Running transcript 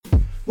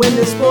When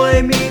this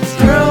boy meets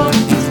girl,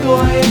 this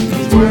boy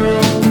meets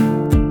world.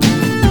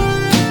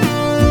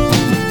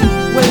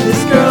 When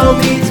this girl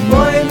meets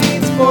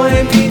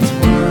boy meets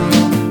world.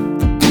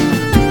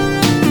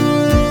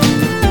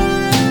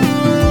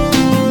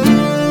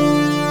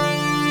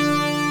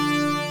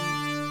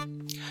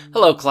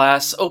 Hello,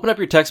 class. Open up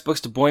your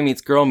textbooks to Boy Meets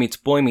Girl Meets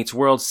Boy Meets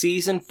World,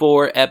 Season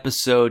 4,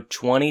 Episode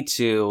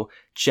 22,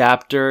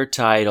 Chapter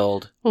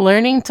titled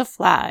Learning to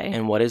Fly.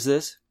 And what is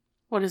this?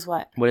 What is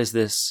what? What is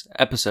this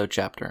episode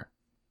chapter?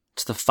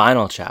 It's the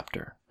final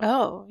chapter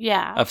Oh,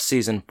 yeah. of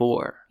Season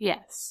 4.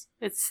 Yes.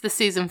 It's the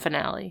season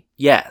finale,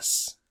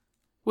 Yes.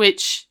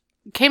 which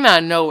came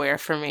out of nowhere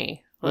for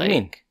me. What do you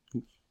mean?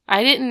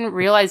 I didn't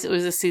realize it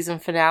was a season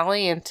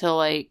finale until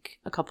like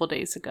a couple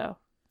days ago.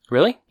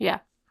 Really? Yeah.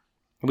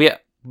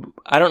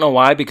 I don't know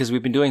why, because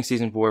we've been doing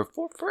Season 4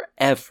 for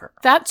forever.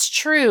 That's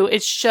true.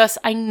 It's just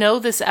I know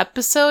this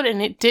episode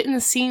and it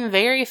didn't seem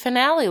very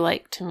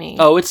finale-like to me.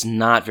 Oh, it's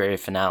not very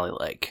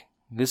finale-like.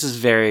 This is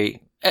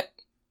very...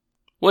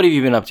 What have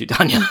you been up to,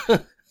 Tanya?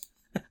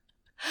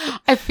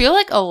 I feel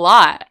like a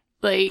lot.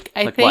 Like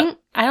Like think,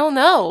 what? I don't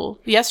know.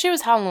 Yesterday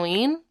was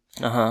Halloween.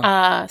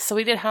 Uh-huh. So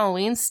we did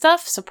Halloween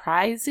stuff,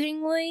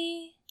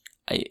 surprisingly.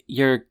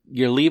 You're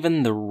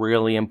leaving the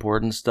really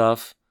important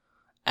stuff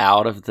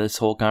out of this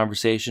whole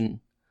conversation.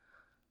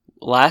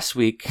 Last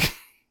week,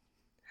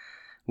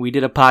 we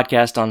did a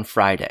podcast on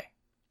Friday.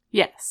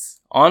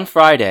 Yes. On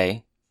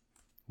Friday,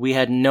 we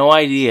had no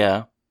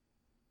idea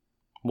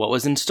what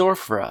was in store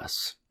for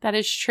us. That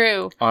is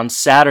true. On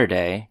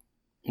Saturday,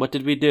 what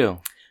did we do?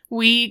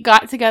 We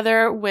got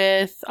together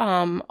with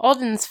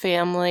Alden's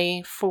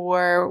family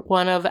for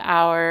one of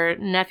our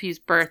nephew's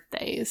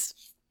birthdays.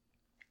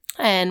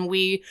 And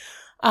we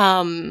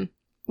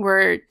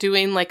were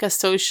doing like a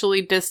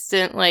socially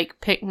distant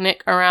like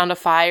picnic around a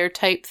fire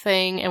type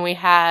thing. And we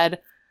had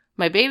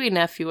my baby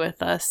nephew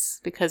with us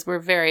because we're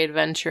very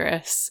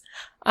adventurous.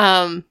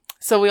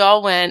 So we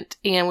all went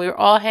and we were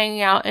all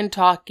hanging out and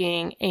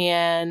talking,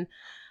 and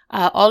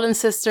Alden's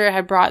sister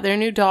had brought their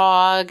new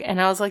dog, and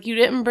I was like, you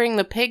didn't bring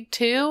the pig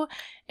too?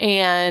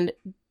 And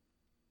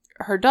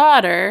her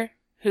daughter,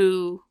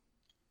 who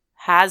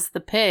has the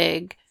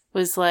pig,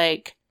 was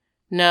like,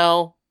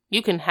 no,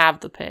 you can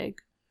have the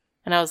pig.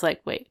 And I was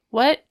like, wait,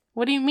 what?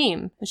 What do you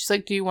mean? And she's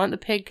like, do you want the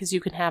pig? Because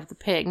you can have the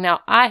pig. Now,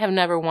 I have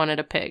never wanted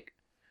a pig.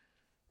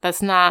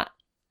 That's not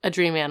a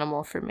dream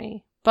animal for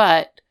me.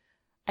 But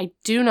I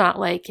do not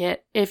like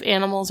it if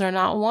animals are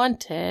not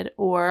wanted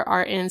or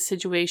are in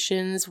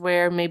situations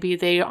where maybe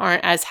they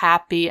aren't as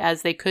happy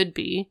as they could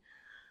be.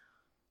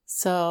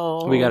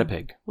 So We got a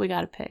pig. We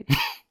got a pig.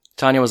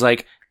 Tanya was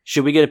like,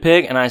 should we get a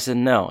pig? And I said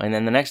no. And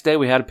then the next day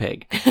we had a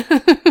pig.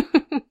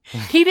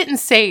 He didn't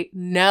say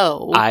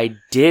no. I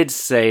did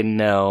say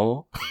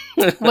no.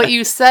 What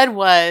you said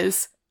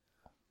was,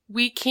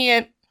 we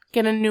can't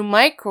get a new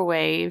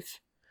microwave.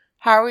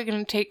 How are we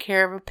going to take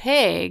care of a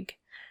pig?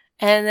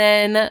 And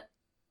then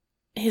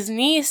his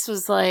niece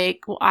was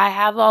like, well, I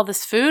have all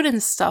this food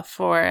and stuff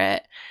for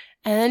it.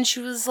 And then she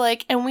was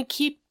like, and we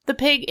keep the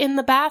pig in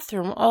the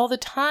bathroom all the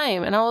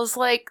time. And I was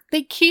like,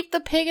 they keep the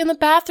pig in the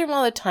bathroom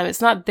all the time.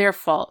 It's not their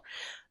fault.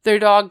 Their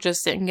dog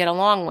just didn't get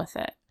along with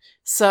it.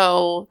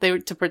 So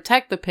to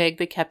protect the pig,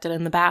 they kept it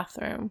in the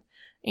bathroom.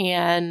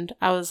 And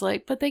I was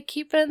like, but they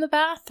keep it in the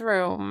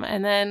bathroom.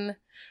 And then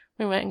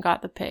we went and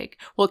got the pig.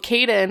 Well,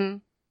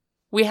 Caden,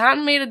 we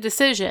hadn't made a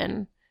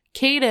decision.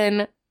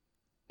 Caden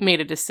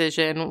made a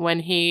decision when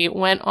he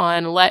went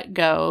on Let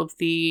Go,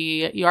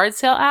 the yard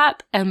sale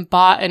app, and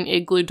bought an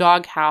Igloo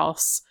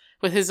doghouse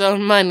with his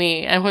own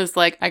money and was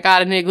like, I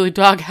got an Igloo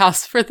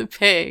doghouse for the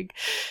pig.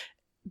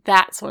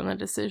 That's when the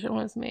decision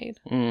was made.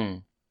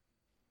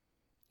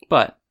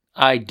 But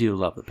I do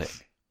love the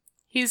pig.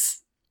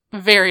 He's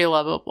very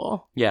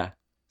lovable. Yeah.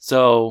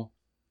 So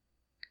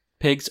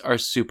pigs are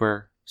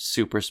super,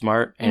 super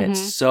smart, and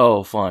it's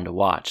so fun to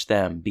watch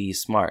them be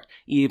smart,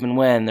 even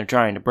when they're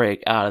trying to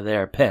break out of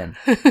their pen.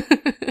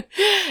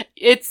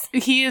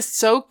 He is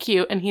so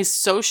cute and he's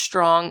so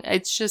strong.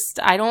 It's just,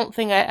 I don't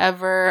think I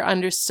ever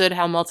understood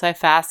how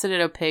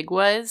multifaceted a pig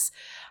was.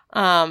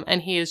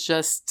 And he is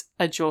just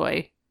a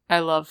joy. I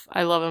love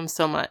him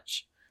so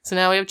much. So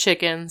now we have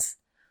chickens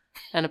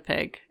and a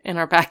pig in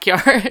our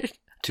backyard.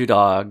 2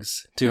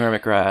 dogs, 2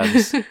 hermit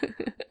crabs.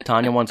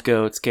 Tanya wants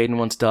goats. Caden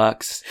wants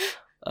ducks.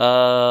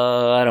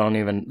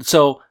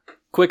 So,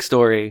 quick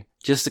story,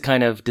 just to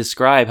kind of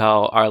describe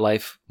how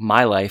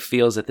my life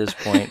feels at this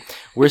point.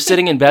 We're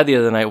sitting in bed the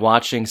other night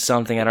watching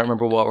something. I don't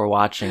remember what we're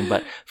watching,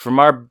 but from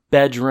our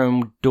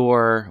bedroom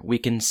door, we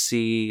can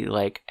see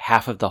like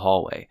half of the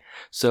hallway.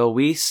 So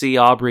we see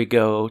Aubrey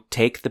go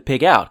take the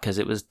pig out because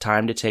it was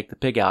time to take the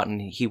pig out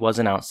and he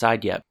wasn't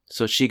outside yet.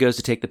 So she goes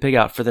to take the pig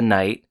out for the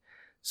night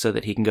so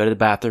that he can go to the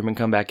bathroom and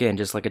come back in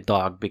just like a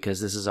dog,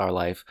 because this is our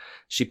life.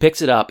 She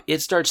picks it up.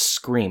 It starts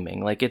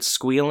screaming, like it's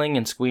squealing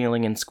and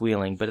squealing and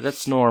squealing, but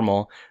that's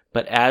normal.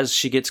 But as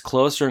she gets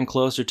closer and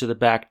closer to the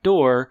back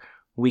door,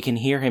 we can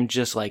hear him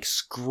just like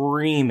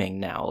screaming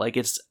now, like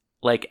it's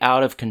like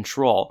out of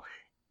control.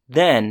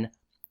 Then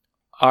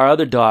our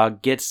other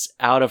dog gets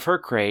out of her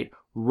crate,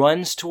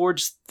 runs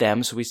towards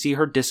them. So we see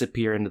her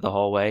disappear into the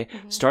hallway,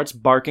 starts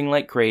barking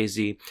like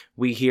crazy.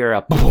 We hear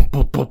a boom,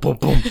 boom, boom, boom,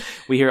 boom.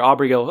 We hear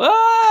Aubrey go,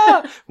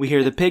 ah! We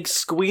hear the pig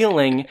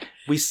squealing.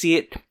 We see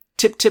it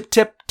tip, tip,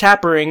 tip,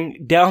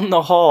 tappering down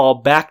the hall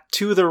back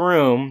to the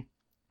room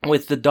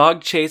with the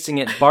dog chasing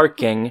it,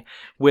 barking,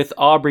 with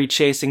Aubrey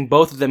chasing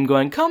both of them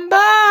going, come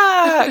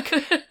back!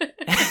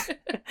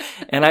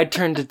 And I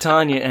turned to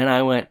Tanya and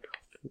I went,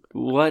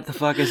 what the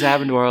fuck has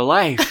happened to our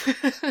life?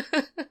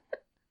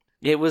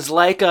 It was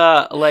like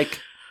a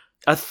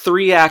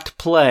 3-act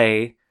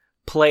play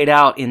played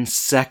out in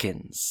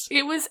seconds.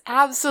 It was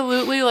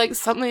absolutely like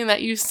something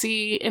that you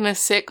see in a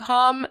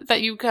sitcom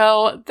that you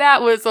go,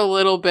 that was a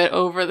little bit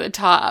over the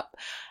top.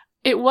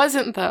 It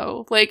wasn't,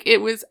 though. Like,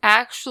 it was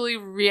actually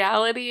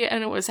reality,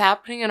 and it was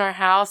happening in our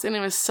house, and it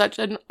was such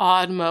an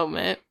odd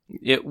moment.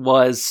 It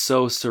was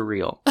so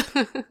surreal.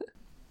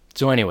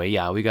 So anyway,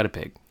 yeah, we got a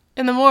pig.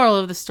 And the moral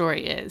of the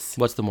story is,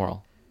 What's the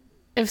moral?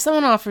 if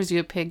someone offers you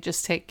a pig,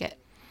 just take it.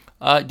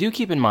 Do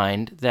keep in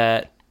mind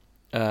that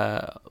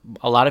a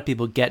lot of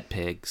people get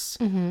pigs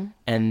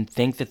and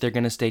think that they're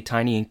going to stay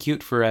tiny and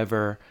cute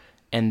forever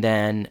and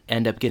then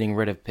end up getting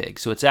rid of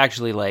pigs. So it's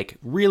actually like,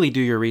 really do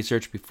your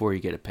research before you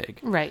get a pig.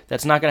 Right.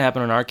 That's not going to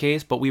happen in our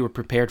case, but we were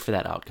prepared for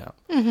that outcome.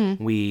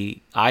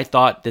 I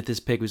thought that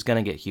this pig was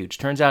going to get huge.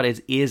 Turns out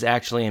it is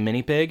actually a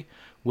mini pig,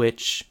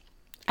 which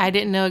I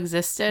didn't know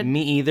existed.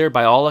 me either.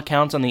 By all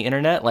accounts on the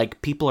internet,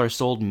 like, people are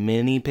sold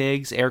mini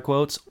pigs, air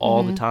quotes,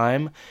 all the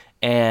time.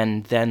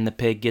 And then the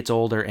pig gets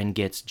older and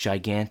gets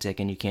gigantic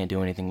and you can't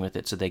do anything with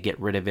it. So they get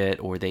rid of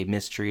it, or they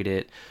mistreat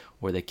it,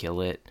 or they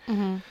kill it.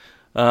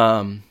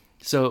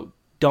 So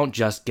don't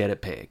just get a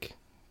pig.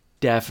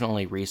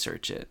 Definitely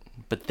research it.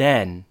 But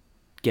then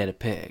get a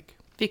pig.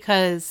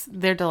 Because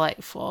they're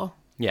delightful.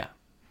 Yeah.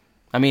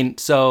 I mean,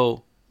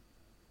 so,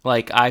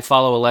 like, I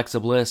follow Alexa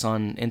Bliss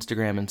on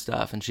Instagram and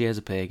stuff, and she has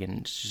a pig,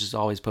 and she's just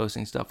always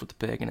posting stuff with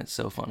the pig, and it's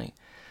so funny.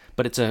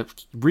 But it's a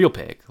real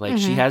pig. Like,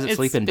 she has it It's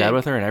sleep in bed big.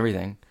 with her and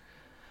everything.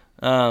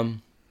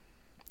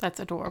 That's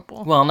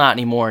adorable. Well, not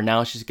anymore.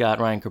 Now she's got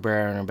Ryan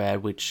Cabrera in her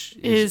bed, which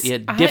is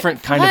a I-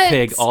 different kind of what?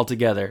 pig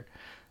altogether.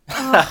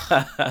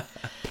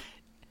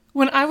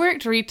 When I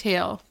worked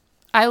retail,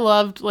 I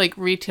loved, like,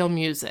 retail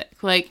music.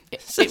 Like,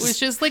 it was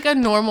just, like, a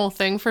normal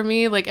thing for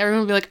me. Like,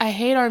 everyone would be like, I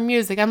hate our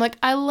music. I'm like,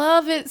 I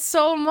love it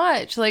so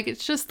much. Like,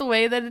 it's just the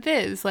way that it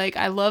is. Like,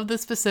 I love the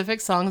specific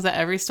songs that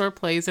every store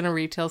plays in a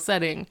retail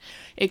setting.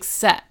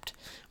 Except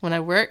when I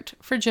worked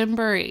for Jim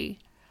Burry,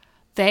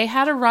 they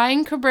had a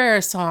Ryan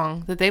Cabrera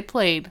song that they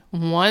played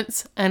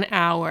once an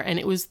hour. And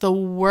it was the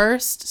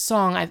worst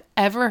song I've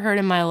ever heard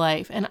in my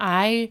life. And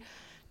I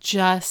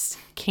just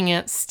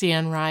can't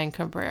stand Ryan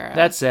Cabrera.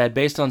 That said,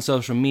 based on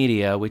social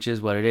media, which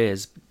is what it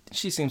is,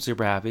 she seems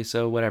super happy,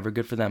 so whatever,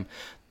 good for them.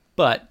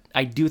 But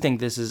I do think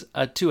this is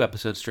a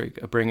 2-episode streak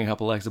of bringing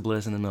up Alexa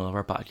Bliss in the middle of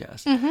our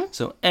podcast.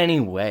 So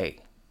anyway,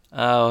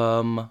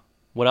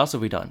 what else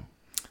have we done?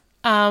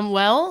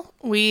 Well,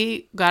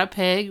 we got a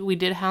pig. We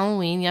did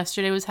Halloween.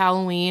 Yesterday was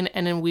Halloween,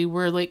 and then we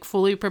were, like,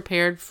 fully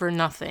prepared for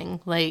nothing.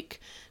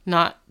 Like,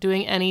 not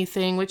doing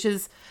anything, which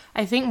is,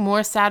 I think,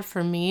 more sad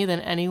for me than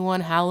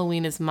anyone.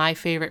 Halloween is my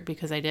favorite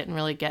because I didn't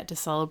really get to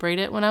celebrate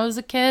it when I was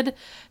a kid.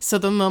 So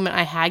the moment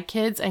I had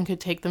kids and could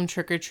take them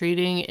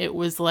trick-or-treating, it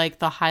was like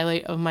the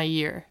highlight of my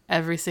year,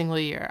 every single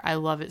year. I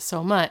love it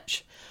so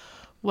much.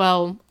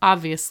 Well,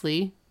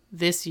 obviously,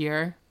 this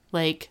year,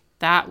 like,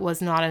 that was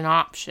not an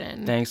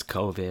option. Thanks,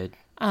 COVID.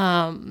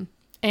 And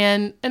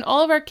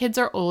all of our kids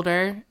are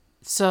older.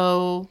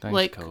 So, Thanks,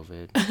 like,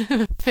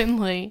 COVID.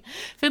 Finley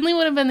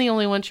would have been the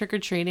only one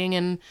trick-or-treating.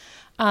 And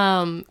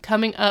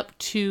coming up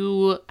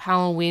to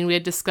Halloween, we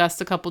had discussed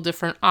a couple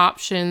different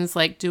options,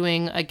 like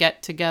doing a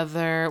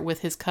get-together with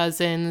his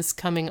cousins,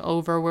 coming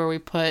over where we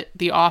put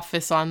The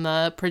Office on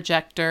the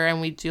projector and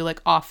we do,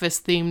 like,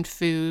 Office-themed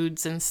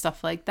foods and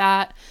stuff like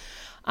that.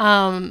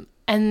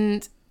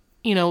 And,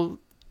 you know,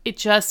 it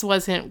just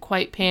wasn't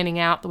quite panning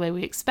out the way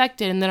we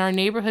expected. And then our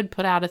neighborhood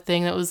put out a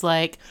thing that was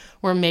like,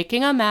 we're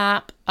making a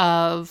map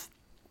of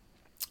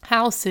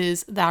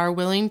houses that are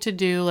willing to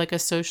do, like, a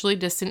socially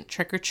distant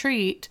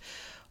trick-or-treat.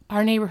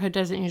 Our neighborhood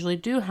doesn't usually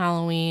do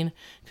Halloween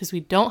because we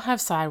don't have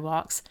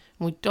sidewalks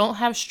and we don't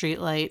have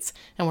streetlights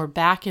and we're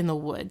back in the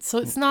woods. So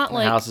it's not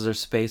like... houses are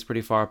spaced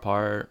pretty far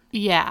apart.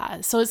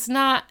 Yeah. So it's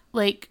not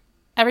like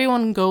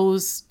everyone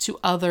goes to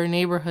other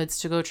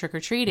neighborhoods to go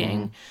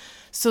trick-or-treating.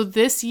 So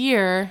this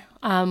year,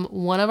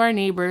 one of our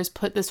neighbors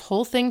put this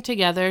whole thing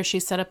together. She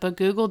set up a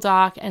Google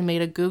Doc and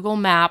made a Google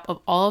map of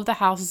all of the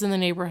houses in the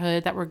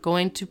neighborhood that were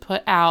going to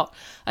put out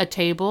a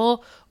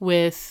table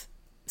with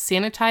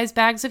sanitized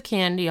bags of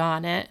candy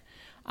on it,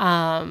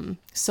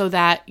 so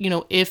that, you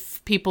know,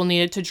 if people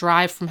needed to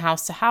drive from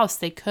house to house,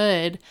 they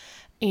could.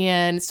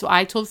 And so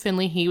I told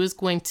Finley he was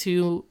going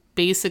to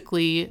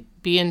basically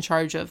be in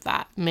charge of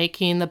that,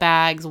 making the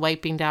bags,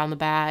 wiping down the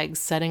bags,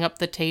 setting up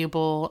the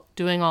table,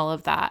 doing all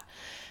of that.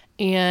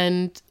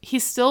 And he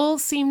still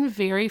seemed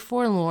very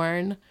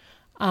forlorn.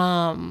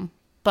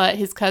 But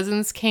his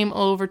cousins came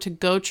over to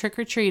go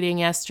trick-or-treating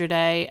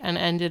yesterday and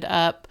ended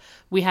up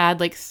we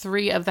had like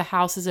 3 of the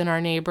houses in our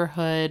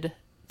neighborhood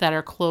that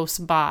are close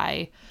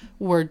by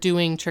were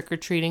doing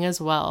trick-or-treating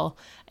as well.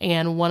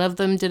 And one of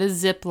them did a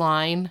zip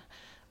line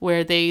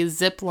where they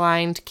zip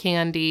lined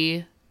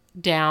candy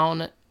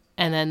down,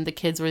 and then the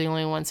kids were the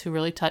only ones who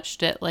really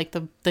touched it. Like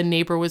the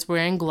neighbor was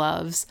wearing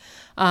gloves.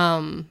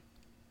 And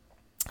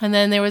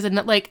then there was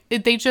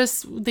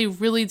they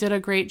really did a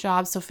great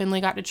job. So Finley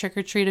got to trick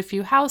or treat a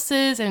few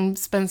houses and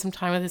spend some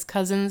time with his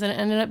cousins, and it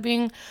ended up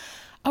being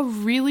a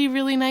really,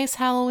 really nice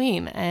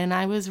Halloween. And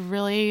I was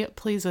really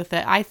pleased with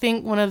it. I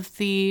think one of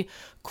the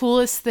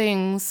coolest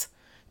things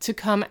to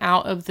come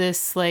out of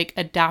this, like,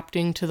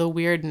 adapting to the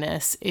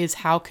weirdness is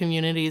how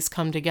communities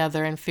come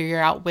together and figure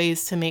out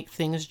ways to make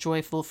things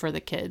joyful for the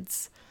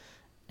kids.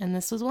 And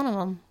this was one of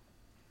them.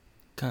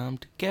 Come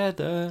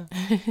together.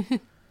 I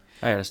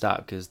gotta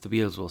stop because the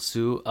Beatles will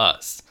sue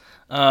us.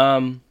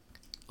 Oh,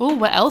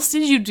 what else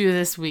did you do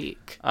this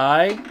week?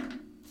 I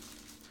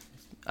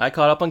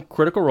caught up on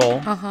Critical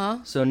Role. Uh-huh.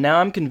 So now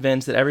I'm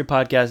convinced that every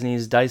podcast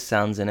needs dice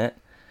sounds in it.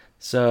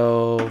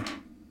 So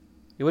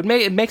it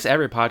makes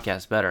every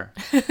podcast better.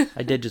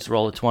 I did just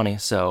roll a 20,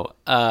 so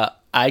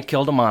I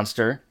killed a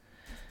monster.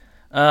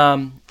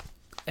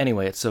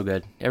 Anyway, it's so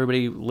good.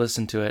 Everybody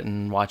listen to it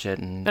and watch it.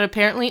 But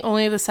apparently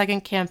only the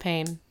second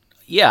campaign.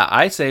 Yeah,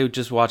 I say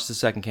just watch the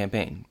second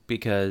campaign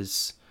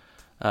because,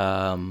 Which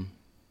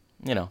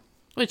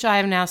I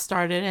have now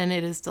started, and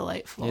it is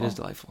delightful. It is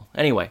delightful.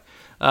 Anyway,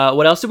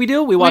 what else did we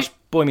do? We watched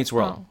Boy Meets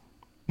World.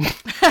 Oh.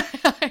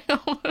 I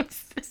know. I'm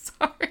so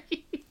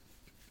sorry.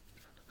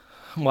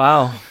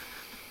 Wow.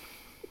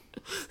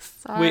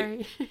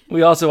 Sorry.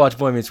 We also watched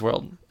Boy Meets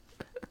World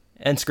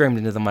and screamed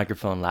into the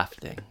microphone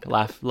laughing.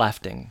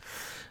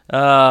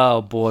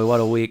 Oh, boy,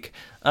 what a week.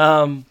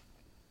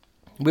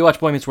 We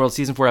watched Boy Meets World,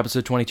 Season 4,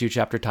 Episode 22,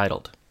 Chapter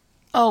titled.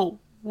 Oh,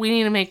 we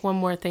need to make one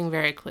more thing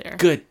very clear.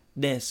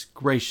 Goodness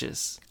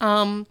gracious.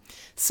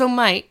 So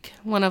Mike,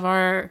 one of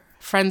our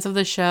friends of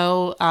the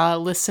show,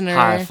 listener.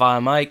 Hi-fi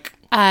Mike.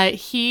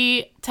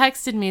 He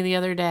texted me the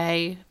other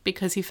day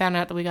because he found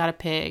out that we got a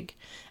pig.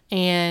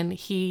 And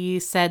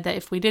he said that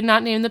if we did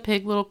not name the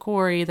pig Little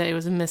Corey, that it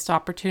was a missed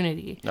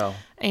opportunity. No.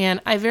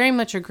 And I very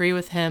much agree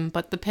with him,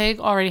 but the pig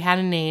already had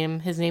a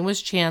name. His name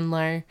was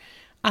Chandler.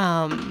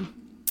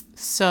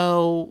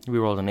 So we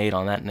rolled an 8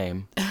 on that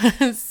name.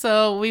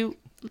 So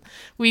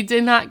we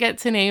did not get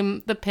to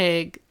name the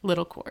pig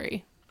Little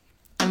Corey.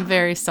 I'm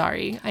very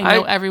sorry. I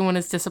know everyone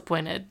is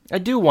disappointed. I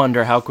do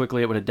wonder how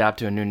quickly it would adapt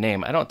to a new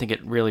name. I don't think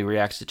it really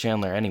reacts to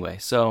Chandler anyway.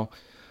 So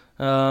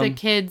the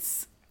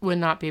kids would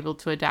not be able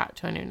to adapt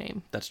to a new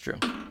name. That's true.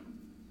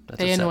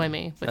 They annoy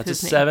me with That's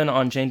his a name. 7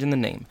 on changing the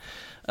name.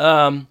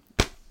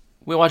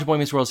 We watched Boy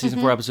Meets World Season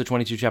 4, Episode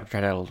 22,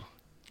 Chapter titled.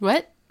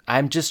 What?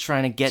 I'm just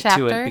trying to get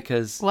to it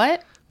because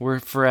what? We're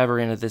forever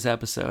into this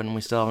episode and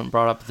we still haven't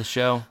brought up the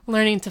show.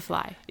 Learning to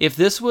Fly. If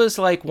this was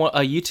like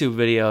a YouTube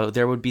video,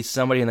 there would be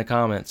somebody in the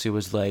comments who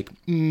was like,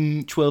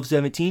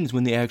 12:17 is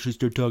when they actually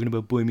start talking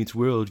about Boy Meets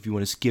World if you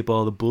want to skip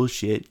all the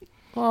bullshit.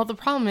 Well, the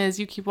problem is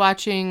you keep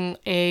watching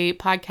a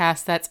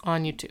podcast that's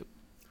on YouTube.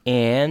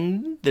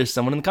 And there's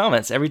someone in the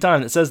comments every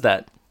time that says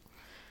that.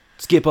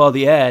 Skip all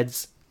the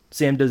ads.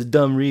 Sam does a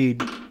dumb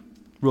read.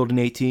 Rolled an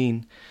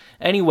 18.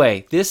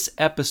 Anyway, this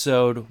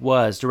episode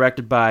was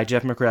directed by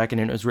Jeff McCracken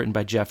and it was written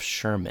by Jeff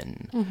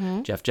Sherman.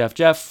 Mm-hmm. Jeff.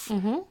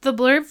 Mm-hmm. The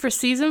blurb for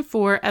Season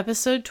 4,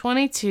 Episode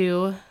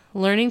 22,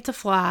 Learning to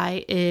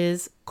Fly,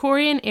 is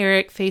Corey and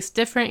Eric face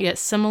different yet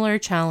similar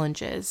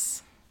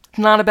challenges.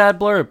 Not a bad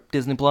blurb,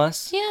 Disney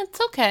Plus. Yeah,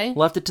 it's okay.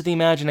 Left it to the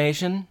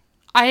imagination.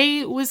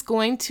 I was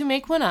going to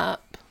make one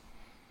up,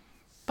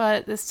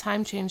 but this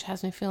time change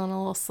has me feeling a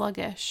little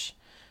sluggish.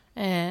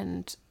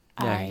 And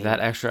that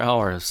extra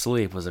hour of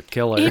sleep was a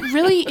killer. It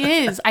really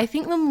is. I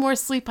think the more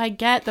sleep I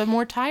get, the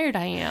more tired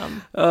I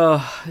am.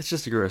 It's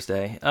just a gross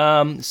day.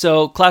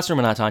 So, classroom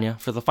and Tanya,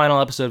 for the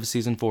final episode of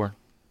Season 4.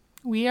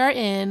 We are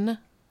in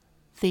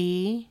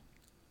the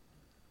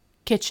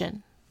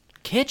kitchen.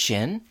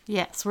 Kitchen?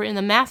 Yes, we're in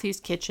the Matthews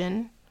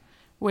kitchen,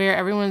 where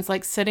everyone's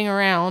like sitting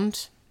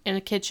around in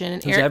the kitchen.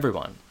 And Who's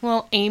everyone?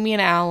 Well, Amy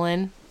and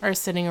Alan are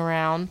sitting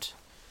around,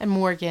 and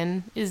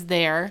Morgan is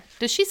there.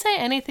 Does she say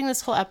anything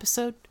this whole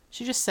episode?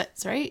 She just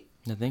sits, right?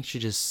 I think she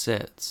just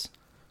sits.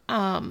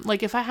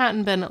 Like if I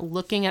hadn't been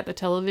looking at the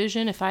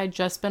television, if I had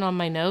just been on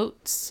my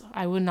notes,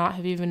 I would not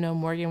have even known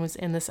Morgan was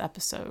in this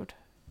episode.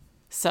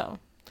 So,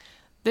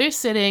 they're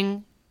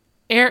sitting.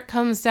 Eric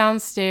comes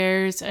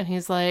downstairs and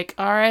he's like,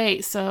 all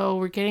right, so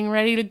we're getting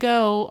ready to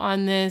go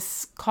on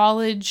this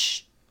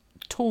college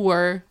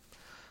tour.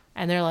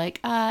 And they're like,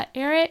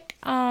 Eric,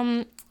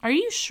 are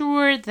you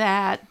sure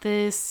that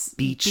this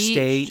Beach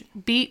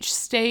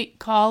State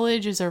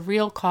College is a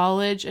real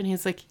college? And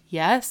he's like,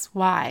 yes,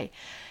 why?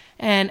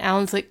 And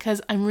Alan's like,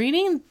 because I'm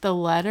reading the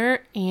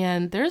letter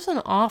and there's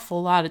an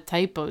awful lot of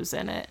typos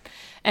in it.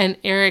 And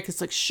Eric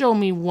is like, show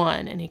me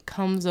one. And he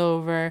comes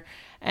over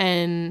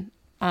and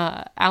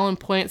Alan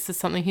points to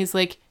something. He's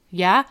like,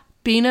 yeah,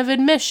 Bean of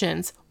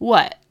Admissions.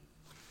 What?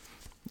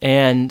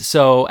 And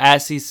so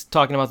as he's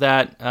talking about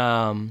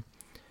that,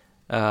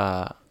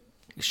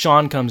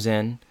 Sean comes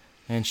in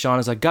And Sean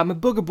is like, got my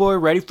booger boy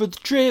ready for the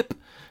trip.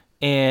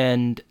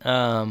 And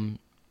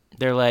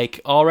they're like,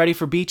 all ready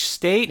for Beach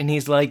State? And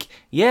he's like,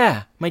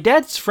 yeah, my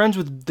dad's friends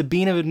with the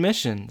Dean of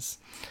Admissions.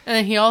 And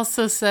then he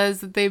also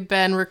says that they've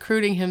been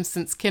recruiting him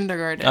since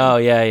kindergarten. Oh,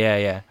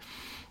 yeah.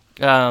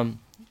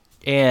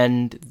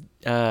 And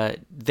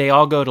they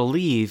all go to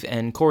leave,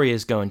 and Corey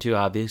is going too,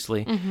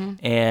 obviously. Mm-hmm.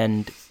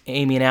 And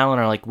Amy and Alan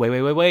are like,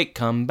 wait,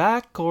 come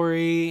back,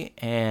 Corey.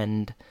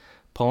 And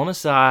pull him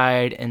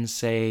aside and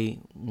say,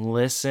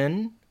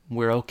 listen,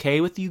 we're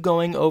okay with you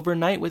going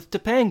overnight with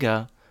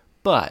Topanga,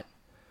 but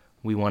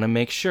we want to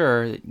make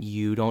sure that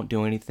you don't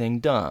do anything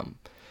dumb.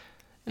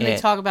 And they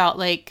talk about,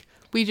 like,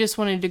 we just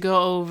wanted to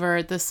go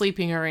over the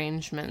sleeping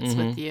arrangements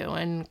with you.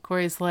 And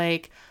Corey's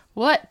like,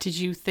 what? Did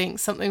you think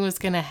something was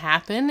going to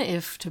happen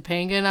if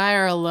Topanga and I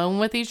are alone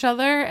with each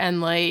other?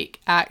 And, like,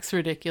 acts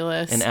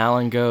ridiculous. And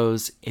Alan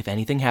goes, if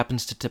anything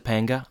happens to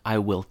Topanga, I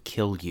will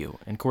kill you.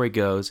 And Corey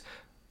goes,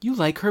 you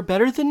like her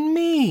better than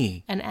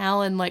me. And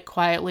Alan, like,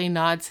 quietly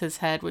nods his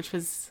head, which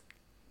was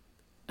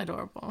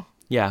adorable.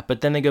 Yeah,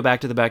 but then they go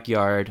back to the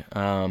backyard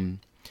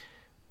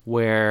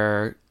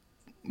where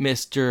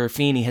Mr.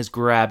 Feeney has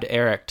grabbed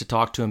Eric to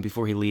talk to him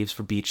before he leaves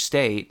for Beach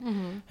State.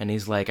 Mm-hmm. And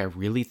he's like, I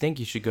really think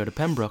you should go to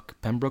Pembroke.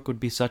 Pembroke would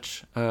be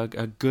such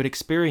a good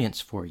experience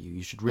for you.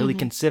 You should really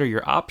consider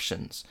your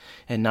options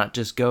and not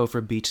just go for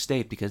Beach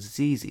State because it's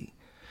easy.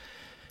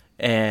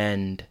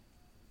 And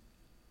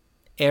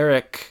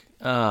Eric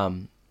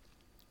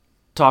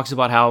talks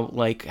about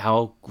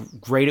how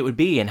great it would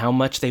be and how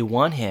much they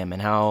want him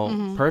and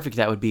how perfect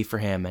that would be for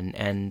him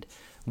and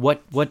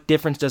what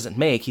difference does it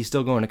make? He's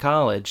still going to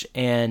college.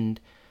 And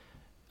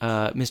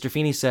Mr.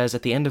 Feeney says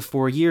at the end of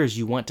 4 years,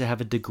 you want to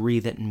have a degree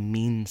that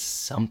means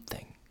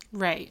something.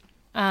 Right.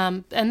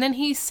 And then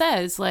he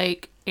says,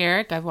 like,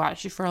 Eric, I've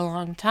watched you for a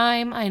long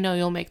time. I know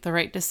you'll make the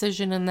right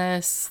decision in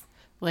this.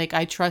 Like,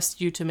 I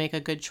trust you to make a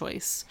good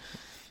choice.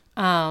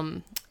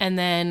 And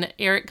then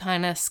Eric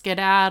kind of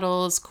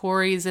skedaddles.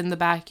 Corey's in the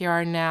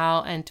backyard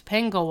now, and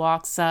Topanga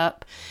walks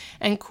up.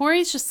 And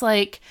Corey's just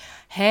like,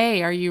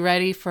 hey, are you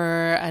ready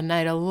for a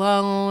night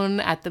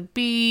alone at the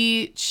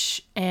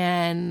beach?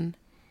 And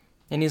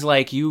he's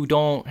like, you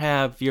don't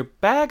have your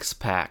bags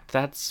packed.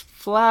 That's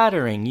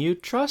flattering. You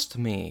trust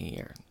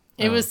me.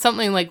 It was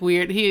something like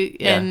weird.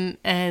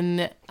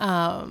 And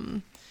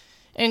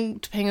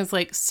Topanga's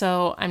like,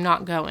 so I'm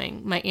not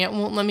going. My aunt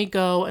won't let me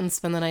go and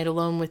spend the night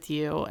alone with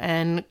you.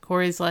 And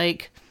Corey's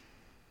like,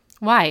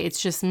 why?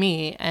 It's just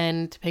me.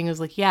 And Topanga's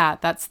like, yeah,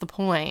 that's the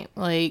point.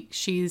 Like,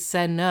 she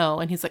said no.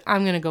 And he's like,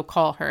 I'm going to go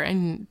call her.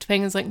 And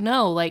Topanga's like,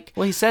 no, like.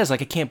 Well, he says,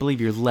 like, I can't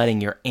believe you're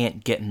letting your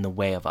aunt get in the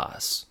way of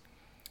us.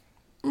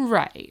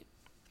 Right.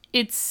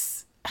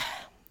 It's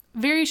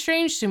very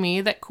strange to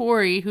me that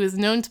Corey, who has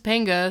known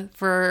Topanga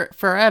for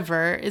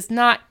forever, is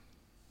not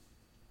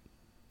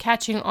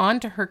catching on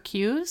to her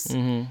cues.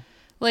 Mm-hmm.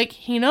 Like,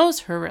 he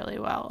knows her really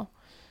well.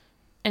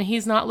 And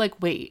he's not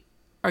like, wait,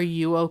 are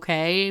you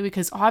okay?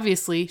 Because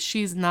obviously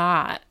she's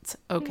not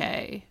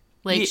okay.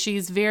 Like,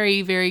 she's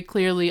very, very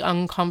clearly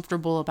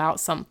uncomfortable about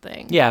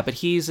something. Yeah, but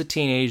he's a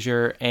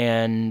teenager,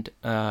 and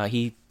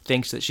he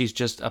thinks that she's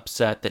just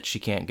upset that she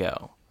can't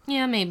go.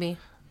 Yeah, maybe.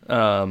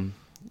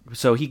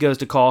 So he goes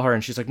to call her,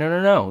 and she's like,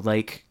 no.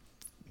 Like,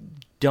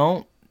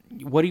 don't.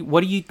 What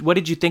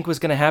did you think was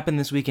going to happen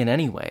this weekend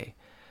anyway?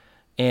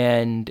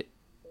 And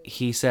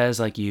he says,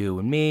 like, you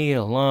and me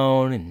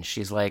alone. And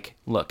she's like,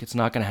 look, it's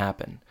not going to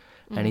happen.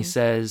 Mm-hmm. And he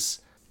says,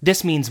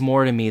 this means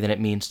more to me than it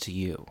means to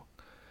you.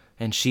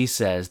 And she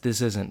says,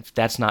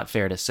 that's not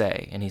fair to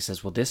say. And he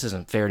says, well, this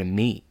isn't fair to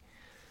me.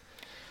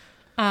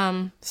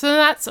 So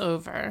that's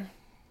over.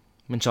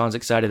 And Sean's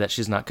excited that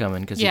she's not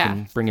coming because he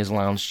can bring his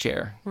lounge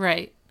chair.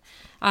 Right.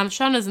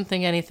 Sean doesn't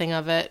think anything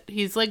of it.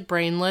 He's, like,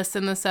 brainless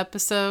in this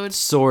episode.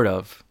 Sort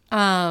of.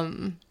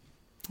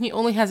 He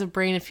only has a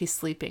brain if he's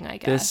sleeping, I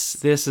guess.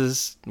 This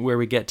is where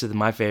we get to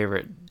my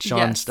favorite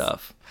Sean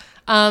stuff.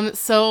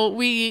 So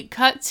we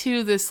cut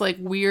to this, like,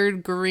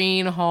 weird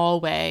green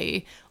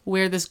hallway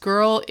where this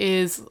girl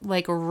is,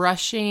 like,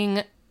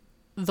 rushing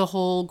the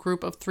whole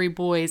group of 3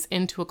 boys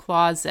into a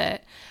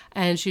closet.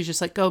 And she's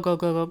just like,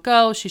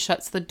 go. She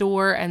shuts the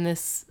door, and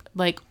this,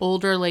 like,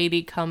 older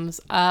lady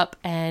comes up,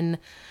 and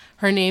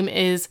her name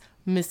is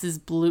Mrs.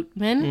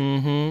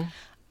 Blutman.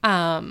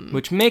 Mm-hmm.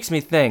 Which makes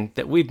me think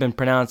that we've been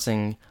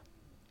pronouncing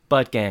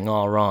Butt Gang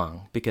all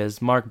wrong,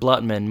 because Mark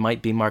Blutman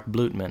might be Mark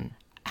Blutman.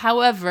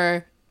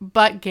 However,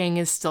 Butt Gang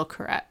is still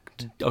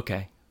correct.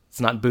 Okay.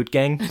 It's not Boot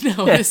Gang?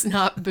 No, it's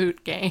not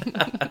Boot Gang.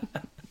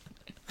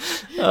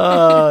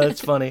 Oh,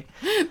 that's funny.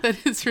 That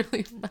is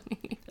really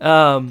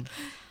funny.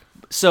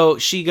 So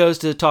she goes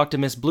to talk to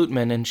Miss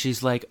Blutman, and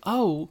she's like,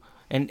 oh,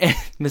 and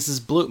Mrs.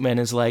 Blutman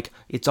is like,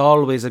 it's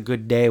always a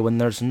good day when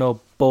there's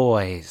no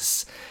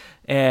boys.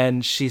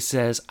 And she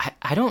says,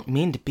 I don't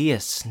mean to be a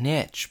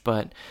snitch,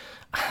 but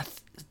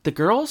the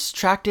girls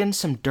tracked in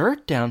some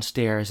dirt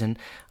downstairs, and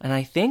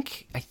I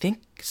think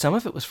some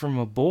of it was from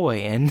a boy.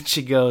 And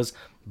she goes,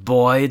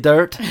 boy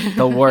dirt?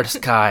 The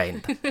worst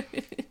kind.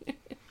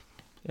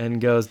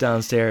 And goes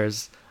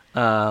downstairs.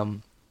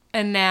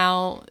 And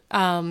now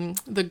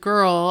the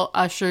girl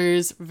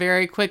ushers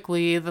very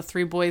quickly the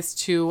three boys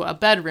to a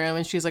bedroom,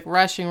 and she's like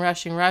rushing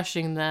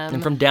them.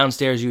 And from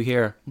downstairs you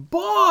hear,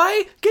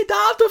 "Boy, get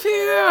out of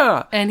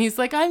here!" And he's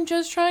like, "I'm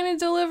just trying to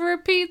deliver a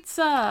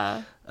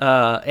pizza."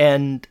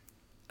 And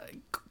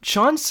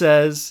Sean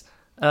says,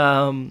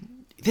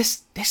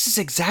 this is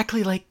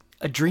exactly like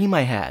a dream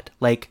I had.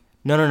 Like,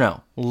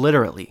 no.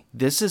 Literally,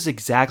 this is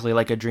exactly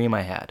like a dream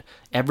I had.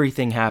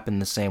 Everything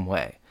happened the same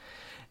way.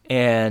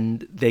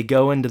 And they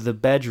go into the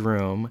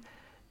bedroom,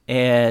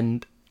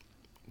 and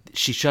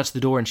she shuts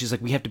the door, and she's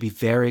like, "We have to be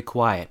very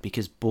quiet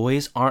because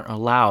boys aren't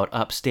allowed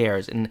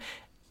upstairs." And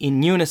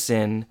in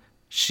unison,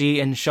 she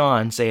and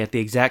Sean say at the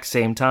exact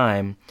same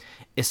time,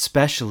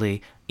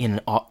 "Especially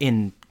in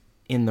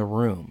the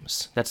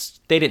rooms."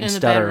 They didn't In the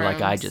stutter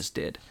like I bedrooms. just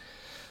did.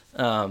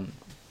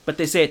 But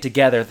they say it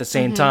together at the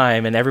same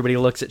time, and everybody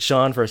looks at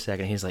Sean for a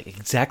second. He's like,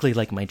 "Exactly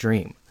like my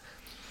dream."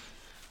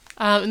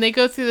 And they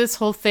go through this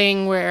whole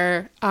thing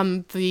where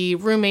the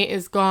roommate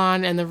is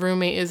gone and the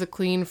roommate is a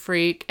clean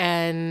freak.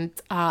 And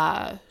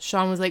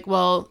Sean was like,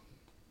 well,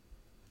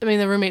 I mean,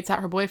 the roommate's at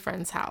her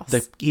boyfriend's house.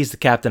 He's the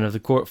captain of the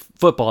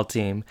football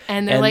team.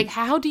 And they're like,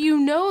 how do you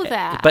know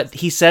that? But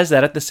he says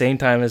that at the same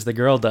time as the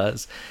girl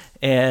does.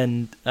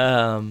 And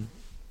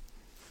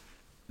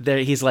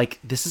he's like,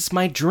 "This is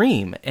my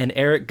dream." And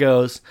Eric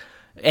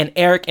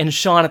and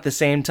Sean at the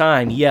same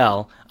time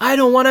yell, "I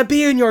don't want to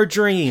be in your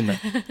dream."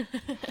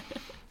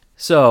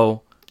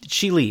 So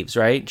she leaves,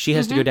 right? She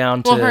has to go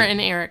down to... Well, her and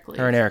Eric leave.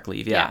 Her and Eric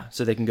leave, yeah. Yeah.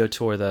 So they can go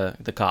tour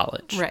the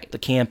college. Right. The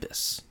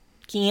campus.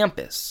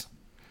 Krampus.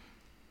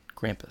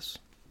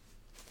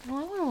 Well,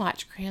 I want to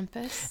watch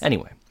Krampus.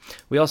 Anyway,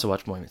 we also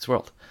watch Boy Meets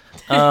World.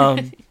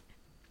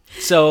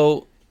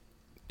 So...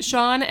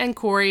 Sean and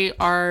Corey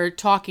are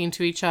talking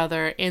to each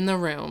other in the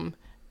room,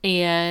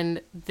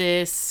 and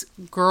this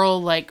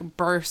girl, like,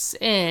 bursts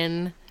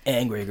in...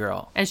 Angry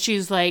girl. And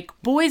she's like,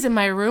 "Boys in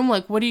my room,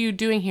 like, what are you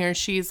doing here?" And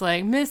she's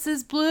like,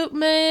 "Mrs.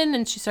 Bloopman."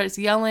 And she starts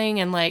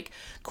yelling, and, like,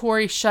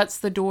 Corey shuts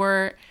the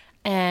door,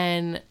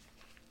 and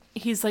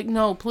he's like,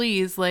 "No,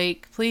 please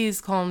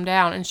calm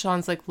down." And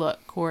Sean's like,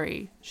 "Look,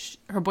 Corey,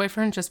 her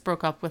boyfriend just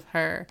broke up with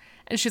her."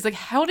 And she's like,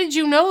 "How did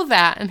you know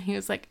that?" And he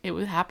was like, "It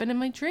would happen in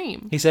my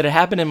dream." He said, "It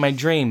happened in my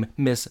dream,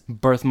 Miss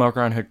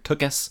Birthmarker on her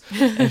tuchus."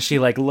 And she,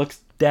 like, looks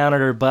down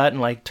at her butt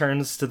and, like,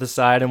 turns to the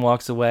side and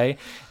walks away.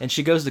 And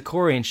she goes to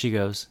Corey and she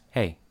goes,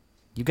 "Hey,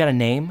 you got a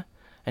name?"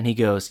 And he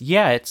goes,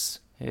 "Yeah, it's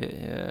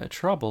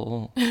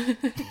Trouble."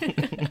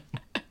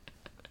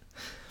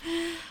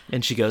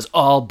 And she goes,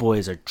 "All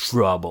boys are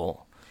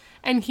trouble."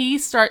 And he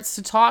starts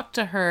to talk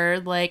to her,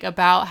 like,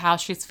 about how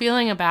she's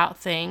feeling about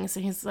things.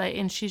 And he's like,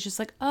 and she's just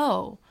like,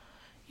 "Oh,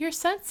 you're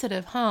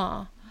sensitive,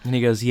 huh?" And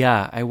he goes,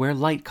 "Yeah, I wear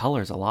light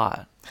colors a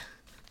lot."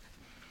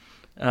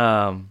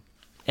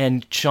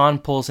 And Sean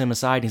pulls him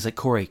aside and he's like,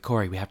 Corey,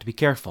 we have to be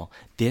careful.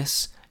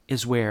 This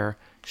is where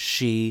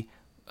she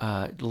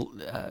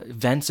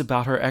vents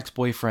about her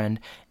ex-boyfriend,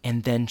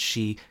 and then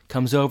she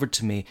comes over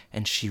to me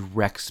and she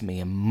wrecks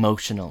me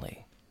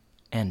emotionally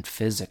and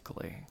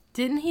physically.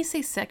 Didn't he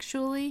say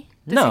sexually?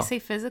 Does No. he say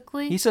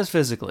physically? He says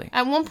physically.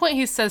 At one point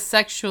he says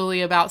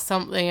sexually about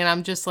something, and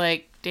I'm just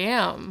like,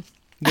 damn.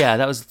 Yeah,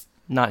 that was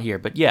not here,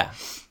 but yeah.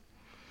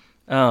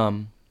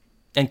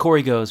 And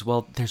Corey goes,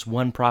 "Well, there's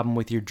one problem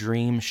with your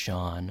dream,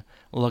 Sean.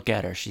 Look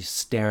at her. She's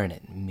staring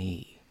at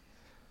me."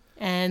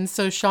 And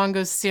so Sean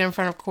goes to stand in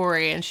front of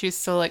Corey, and she's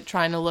still, like,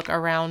 trying to look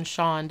around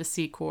Sean to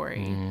see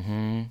Corey.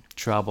 Mm-hmm.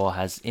 Trouble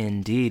has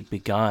indeed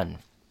begun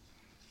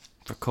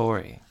for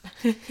Corey.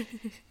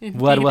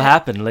 What will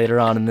happen later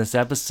on in this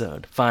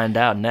episode? Find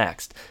out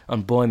next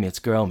on Boy Meets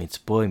Girl Meets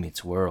Boy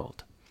Meets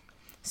World.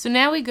 So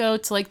now we go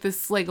to, like,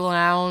 this, like,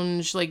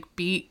 lounge, like,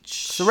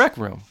 beach. It's the rec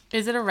room.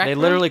 Is it a rec They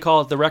room? literally call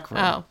it the rec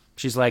room. Oh.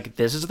 She's like,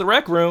 "This is the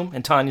rec room."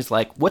 And Tanya's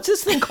like, "What's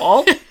this thing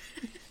called?"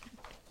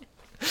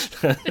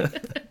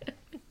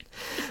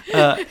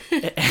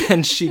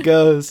 And she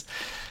goes,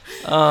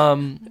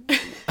 and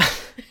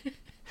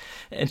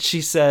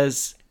she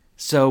says,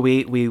 "So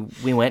we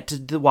went to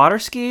the water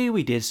ski,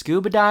 we did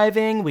scuba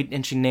diving,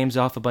 and she names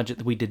off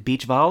we did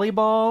beach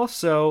volleyball.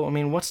 So, I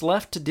mean, what's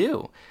left to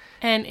do?"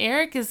 And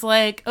Eric is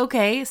like,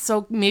 "Okay,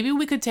 so maybe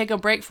we could take a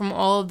break from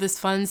all of this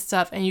fun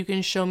stuff and you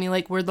can show me,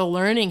 like, where the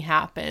learning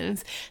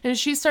happens." And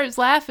she starts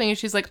laughing and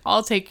she's like,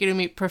 "I'll take you to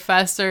meet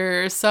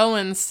Professor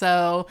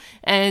so-and-so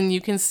and you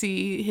can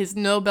see his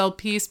Nobel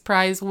Peace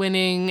Prize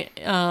winning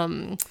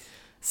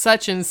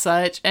such and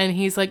such." And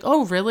he's like,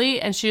 "Oh, really?"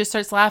 And she just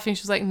starts laughing.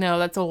 She's like, "No,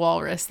 that's a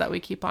walrus that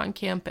we keep on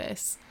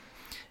campus."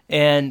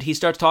 And he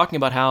starts talking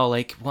about how,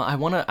 like, "Well,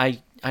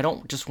 I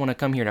don't just want to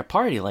come here to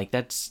party. Like,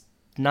 that's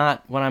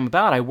not what I'm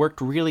about. I worked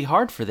really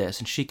hard for this."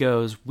 And she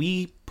goes,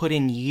 "We put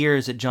in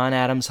years at John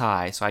Adams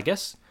High. So I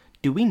guess,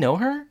 do we know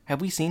her? Have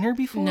we seen her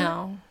before?"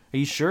 No, Are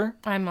you sure?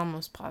 I'm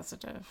almost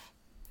positive.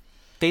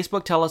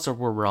 Facebook, tell us if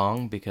we're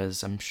wrong,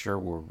 because I'm sure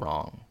we're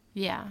wrong.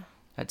 Yeah.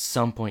 At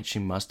some point, she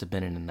must have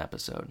been in an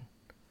episode.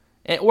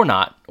 Or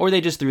not. Or they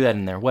just threw that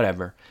in there.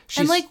 Whatever. She's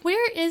And, like,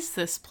 where is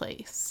this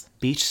place?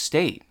 Beach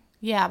State.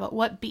 Yeah, but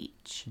what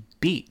beach?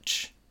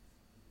 Beach.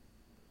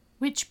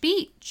 Which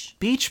beach?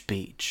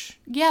 Beach.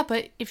 Yeah,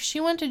 but if she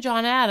went to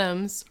John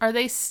Adams, are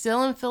they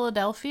still in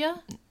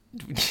Philadelphia?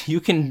 You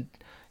can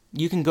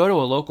go to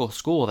a local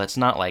school that's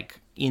not like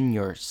in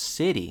your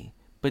city,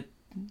 but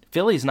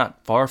Philly's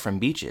not far from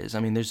beaches. I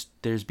mean,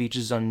 there's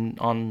beaches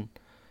in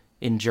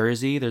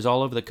Jersey. There's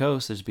all over the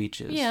coast. There's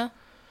beaches. Yeah.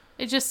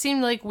 It just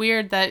seemed like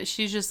weird that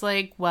she's just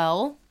like,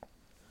 well,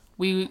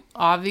 we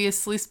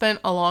obviously spent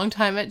a long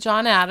time at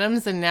John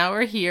Adams, and now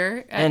we're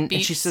here at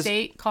Beach she says,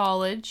 State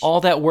College.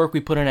 all that work we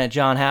put in at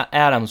John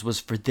Adams was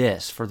for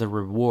the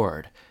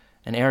reward.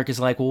 And Eric is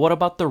like, well, what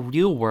about the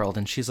real world?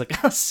 And she's like,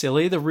 oh,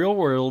 silly, the real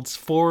world's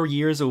 4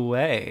 years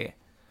away.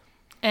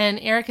 And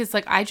Eric is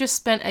like, I just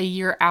spent a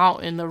year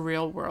out in the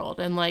real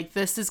world, and like,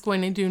 this is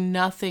going to do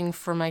nothing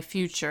for my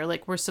future.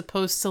 Like, we're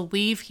supposed to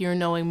leave here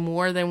knowing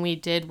more than we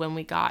did when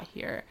we got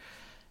here.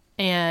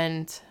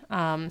 And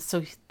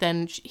so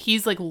then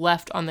he's like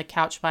left on the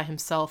couch by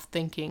himself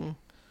thinking,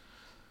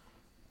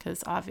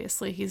 because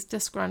obviously he's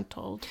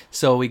disgruntled.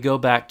 So we go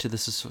back to the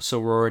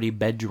sorority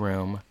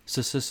bedroom.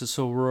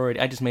 Sorority.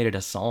 I just made it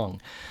a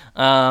song.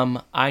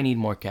 I need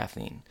more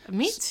caffeine.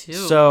 Me too.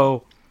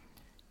 So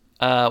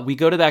we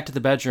go back to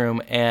the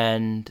bedroom,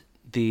 and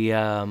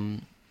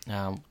the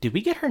did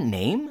we get her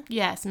name?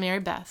 Yes, Mary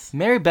Beth.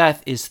 Mary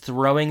Beth is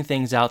throwing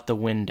things out the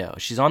window.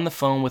 She's on the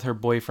phone with her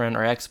boyfriend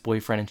or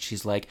ex-boyfriend, and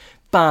she's like,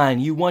 fine,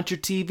 you want your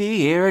TV?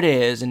 Here it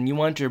is. And you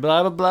want your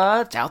blah, blah,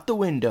 blah? It's out the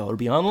window. It'll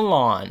be on the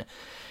lawn.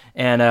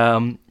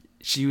 And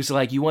she was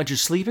like, you want your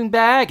sleeping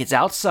bag? It's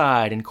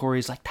outside. And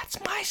Corey's like,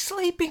 that's my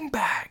sleeping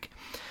bag.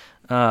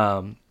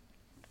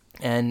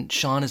 And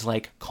Sean is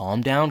like,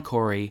 calm down,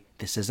 Corey.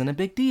 This isn't a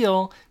big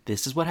deal.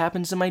 This is what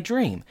happens in my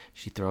dream.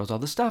 She throws all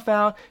the stuff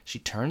out. She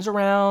turns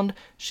around.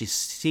 She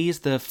sees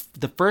the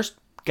first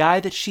guy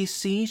that she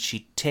sees,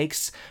 she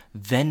takes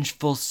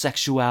vengeful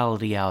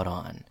sexuality out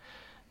on.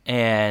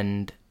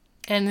 And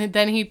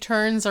then he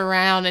turns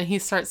around and he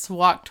starts to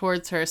walk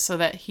towards her so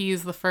that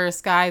he's the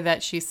first guy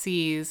that she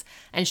sees.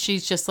 And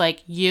she's just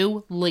like,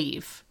 you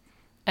leave.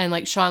 And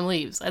like Sean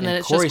leaves. And then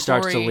it's Corey just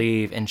starts to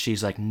leave, and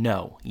she's like,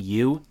 no,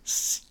 you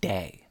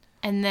stay.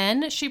 And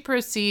then she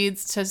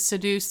proceeds to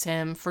seduce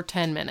him for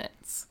 10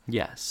 minutes.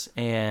 Yes.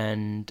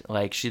 And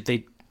like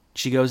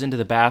she goes into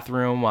the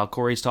bathroom while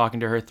Corey's talking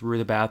to her through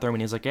the bathroom,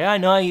 and he's like, yeah, I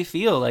know how you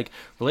feel. Like,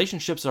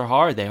 relationships are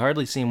hard. They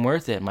hardly seem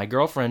worth it. My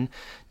girlfriend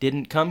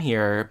didn't come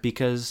here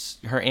because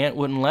her aunt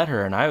wouldn't let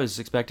her, and I was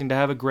expecting to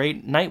have a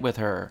great night with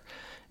her.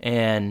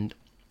 And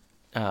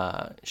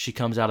she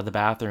comes out of the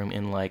bathroom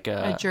in like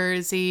a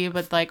jersey,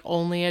 but like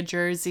only a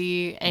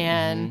jersey.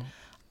 And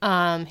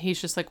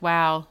he's just like,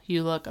 wow,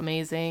 you look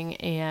amazing.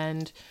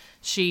 And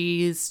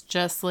she's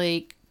just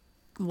like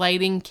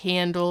lighting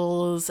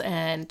candles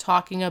and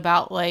talking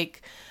about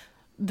like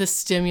the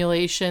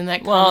stimulation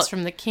that comes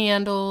from the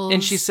candles.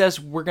 And she says,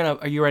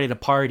 are you ready to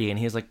party? And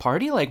he's like,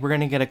 party? Like, we're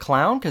going to get a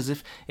clown? Because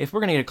if we're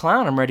going to get a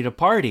clown, I'm ready to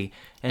party.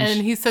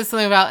 And he says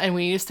something about, and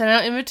we need to send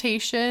out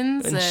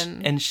invitations.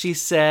 And she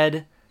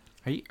said,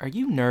 Are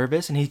you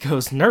nervous? And he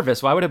goes,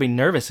 nervous? Why would I be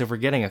nervous if we're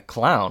getting a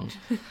clown?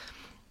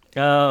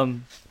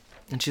 And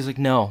she's like,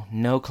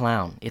 no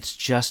clown. It's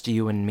just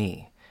you and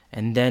me.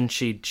 And then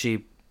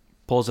she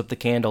pulls up the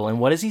candle. And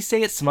what does he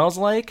say it smells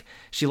like?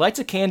 She lights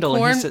a candle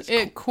and he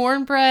says...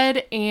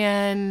 cornbread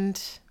and...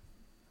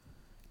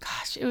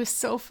 Gosh, it was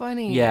so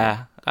funny.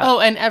 Yeah.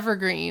 And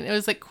evergreen. It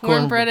was like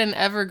cornbread and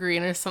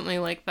evergreen or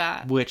something like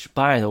that. Which,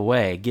 by the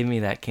way, give me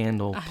that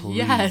candle, please.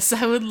 Yes,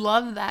 I would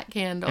love that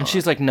candle. And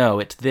she's like, no,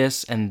 it's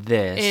this and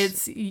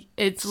this.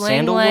 It's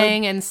Lang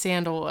Lang and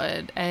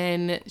sandalwood.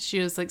 And she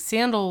was like,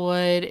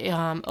 sandalwood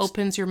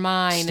opens your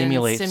mind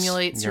and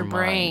stimulates your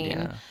brain.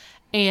 Mind, yeah.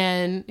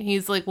 And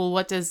he's like, well,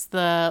 what does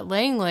the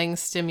Lang Lang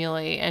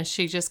stimulate? And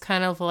she just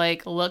kind of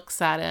like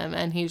looks at him,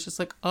 and he's just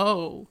like,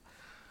 oh.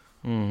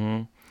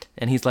 Mm-hmm.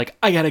 And he's like,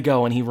 I gotta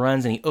go. And he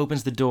runs and he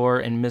opens the door,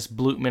 and Miss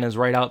Blutman is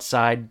right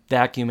outside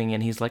vacuuming,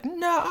 and he's like,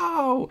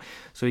 no.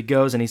 So he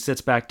goes and he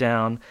sits back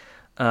down.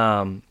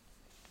 And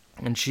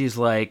she's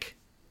like,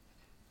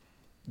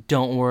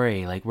 don't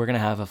worry. Like, we're gonna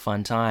have a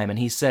fun time. And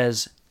he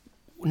says,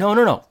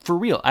 no, for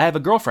real. I have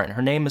a girlfriend.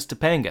 Her name is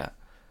Topanga.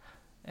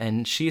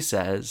 And she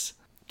says...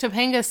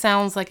 Topanga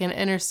sounds like an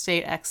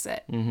interstate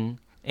exit. Mm-hmm.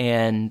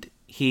 And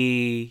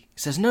he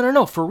says,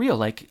 no, for real.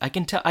 Like, I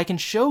can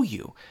show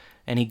you.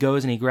 And he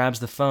goes and he grabs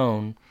the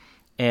phone,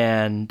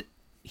 and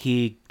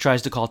he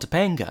tries to call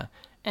Topanga.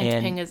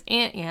 And Topanga's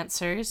aunt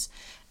answers,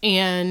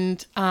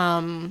 and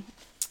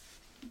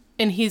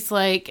he's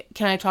like,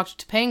 can I talk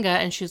to Topanga?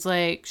 And she's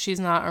like, she's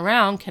not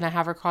around. Can I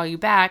have her call you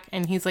back?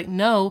 And he's like,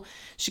 no,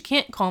 she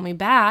can't call me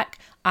back.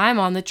 I'm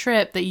on the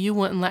trip that you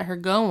wouldn't let her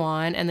go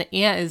on. And the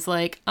aunt is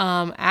like,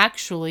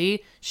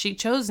 actually, she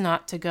chose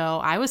not to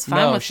go. I was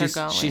fine with her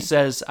going. She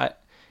says,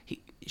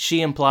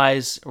 she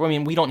implies, I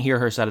mean, we don't hear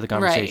her side of the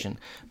conversation,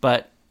 right.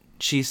 But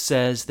she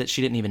says that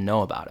she didn't even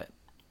know about it.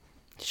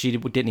 She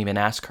didn't even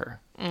ask her.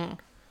 Mm.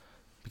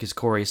 Because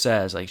Corey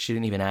says, like, she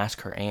didn't even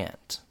ask her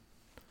aunt.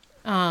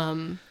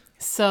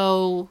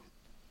 So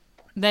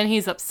then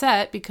he's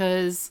upset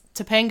because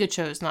Topanga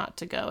chose not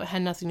to go. It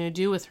had nothing to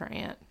do with her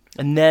aunt.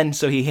 And then,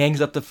 so he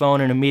hangs up the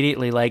phone and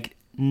immediately, like,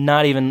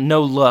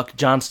 no look,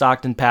 John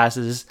Stockton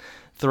passes,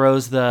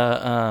 throws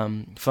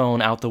the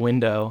phone out the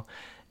window,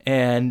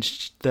 and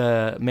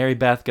the Mary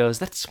Beth goes,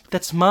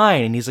 that's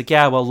mine. And he's like,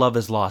 yeah, well, love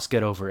is lost.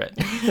 Get over it.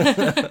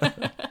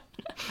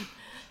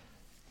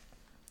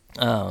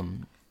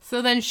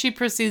 So then she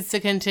proceeds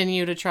to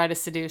continue to try to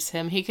seduce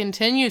him. He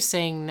continues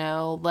saying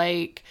no.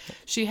 Like,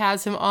 she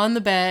has him on the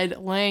bed,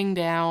 laying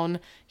down.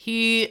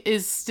 He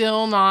is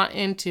still not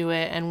into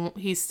it, and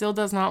he still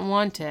does not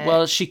want it.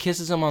 Well, she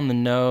kisses him on the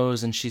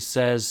nose, and she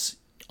says,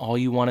 all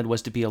you wanted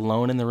was to be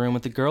alone in the room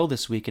with the girl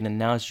this weekend, and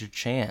now's your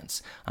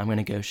chance. I'm going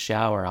to go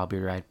shower. I'll be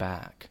right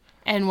back.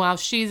 And while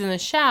she's in the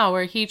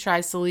shower, he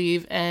tries to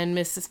leave, and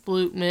Mrs.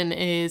 Blutman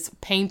is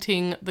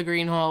painting the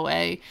green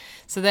hallway.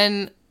 So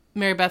then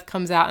Mary Beth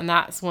comes out, and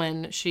that's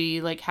when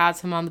she, like,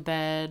 has him on the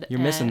bed. You're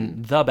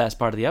missing the best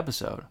part of the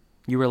episode.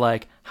 You were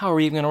like, how are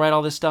you even going to write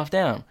all this stuff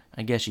down?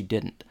 I guess you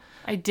didn't.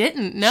 I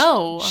didn't,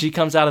 no. She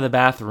comes out of the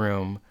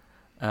bathroom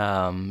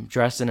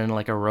dressed in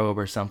like a robe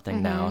or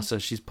something now. So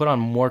she's put on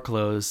more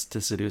clothes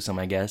to seduce him,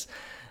 I guess.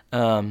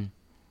 And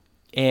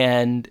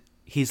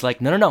he's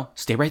like, no,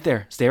 stay right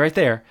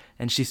there.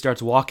 And she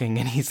starts walking,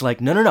 and he's like,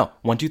 no,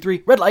 1, 2,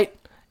 3, red light.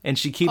 And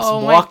she keeps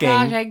walking. Oh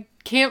my gosh, I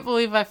can't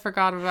believe I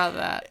forgot about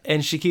that.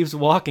 And she keeps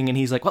walking, and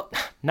he's like, well,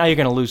 now you're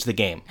going to lose the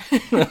game.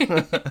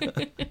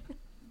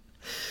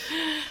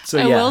 So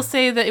I will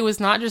say that it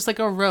was not just like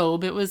a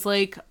robe. It was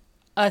like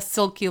a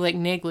silky, like,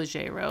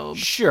 negligee robe.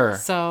 Sure.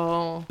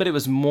 So. But it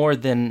was more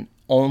than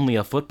only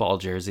a football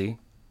jersey.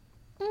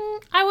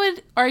 I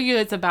would argue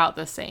it's about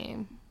the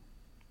same.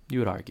 You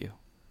would argue.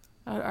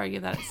 I would argue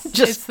that it's,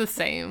 Just- it's the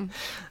same.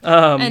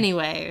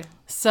 Anyway,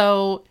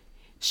 so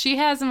she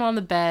has him on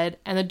the bed,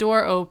 and the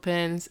door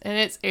opens, and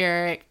it's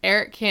Eric.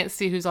 Eric can't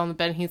see who's on the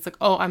bed, and he's like,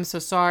 oh, I'm so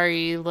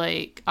sorry.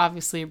 Like,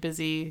 obviously you're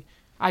busy.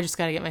 I just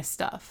got to get my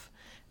stuff.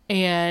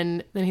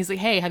 And then he's like,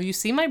 hey, have you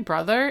seen my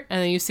brother? And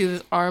then you see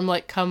this arm,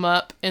 like, come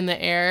up in the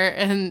air,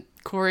 and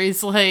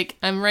Corey's like,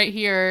 I'm right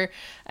here.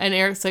 And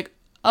Eric's like,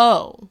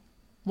 oh,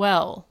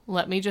 well,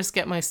 let me just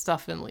get my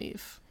stuff and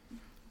leave.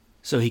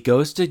 So he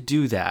goes to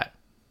do that,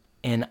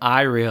 and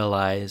I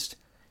realized,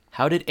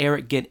 how did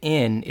Eric get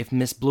in if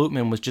Miss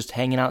Blutman was just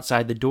hanging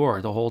outside the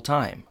door the whole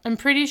time? I'm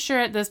pretty sure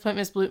at this point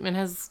Miss Blutman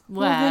has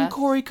left. Well, then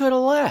Corey could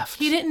have left.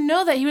 He didn't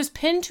know that. He was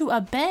pinned to a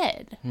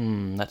bed.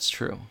 That's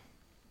true.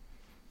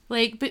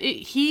 Like, but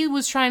he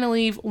was trying to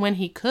leave when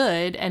he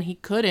could, and he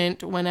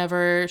couldn't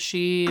whenever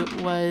she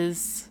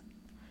was...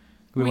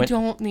 We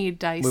don't need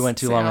dice We went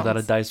too long without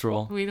a dice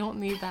roll. We don't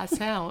need that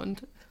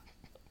sound.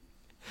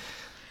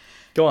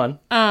 Go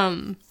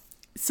on.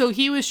 So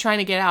he was trying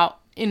to get out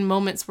in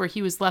moments where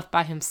he was left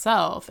by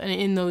himself. And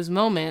in those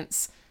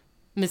moments,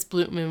 Miss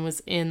Blutman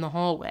was in the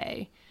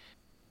hallway.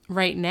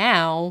 Right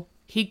now,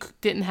 he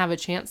didn't have a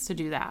chance to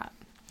do that.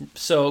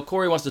 So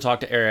Corey wants to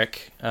talk to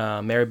Eric.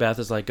 Mary Beth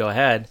is like, go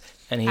ahead.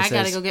 And he says, I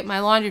gotta go get my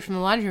laundry from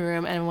the laundry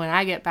room, and when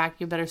I get back,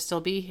 you better still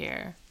be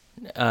here.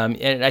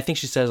 and I think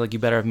she says, like, you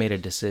better have made a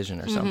decision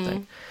or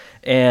something.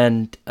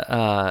 And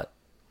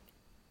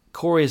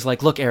Corey is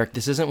like, look, Eric,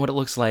 this isn't what it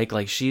looks like.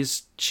 Like,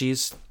 she's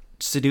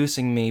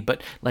seducing me,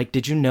 but, like,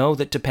 did you know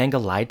that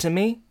Topanga lied to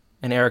me?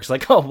 And Eric's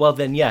like, oh, well,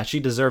 then, yeah, she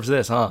deserves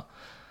this, huh?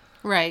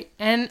 Right.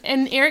 And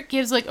Eric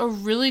gives, like, a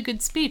really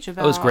good speech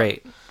about... It was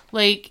great.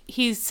 Like,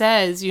 he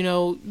says, you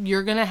know,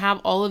 you're going to have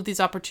all of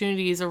these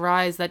opportunities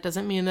arise. That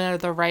doesn't mean they're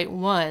the right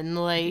one.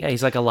 Like, Yeah,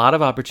 he's like, a lot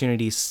of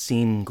opportunities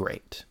seem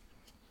great.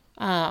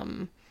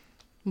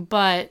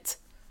 but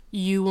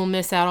you will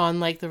miss out on,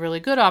 like, the really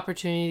good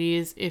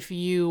opportunities if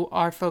you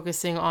are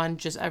focusing on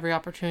just every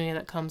opportunity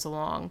that comes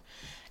along.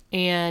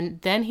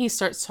 And then he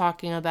starts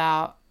talking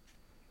about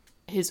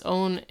his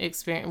own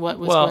experience, what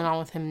was going on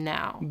with him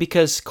now.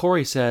 Because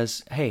Corey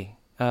says, hey,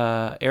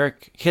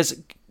 Eric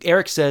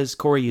says,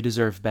 Corey, you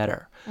deserve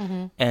better.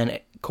 And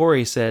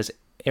Corey says,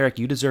 Eric,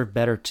 you deserve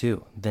better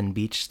too than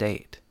Beach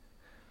State.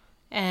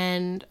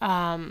 And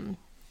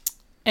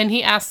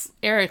he asks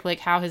Eric, like,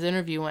 how his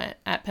interview went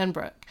at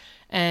Pembroke.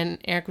 And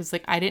Eric was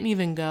like, I didn't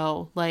even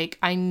go. Like,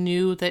 I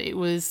knew that it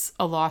was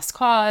a lost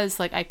cause.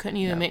 Like, I couldn't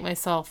even make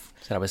myself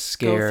Said I was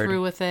scared. go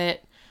through with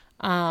it.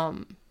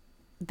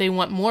 They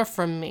want more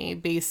from me,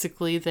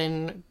 basically,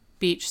 than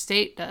Beach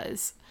State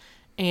does.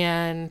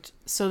 And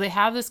so they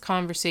have this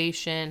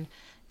conversation,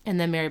 and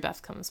then Mary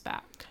Beth comes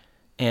back.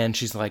 And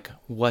she's like,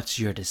 what's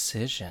your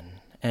decision?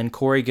 And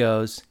Corey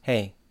goes,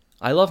 hey,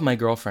 I love my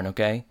girlfriend,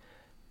 okay?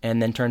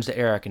 And then turns to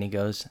Eric, and he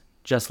goes,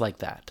 just like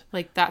that.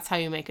 Like, that's how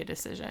you make a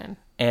decision.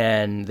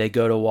 And they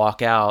go to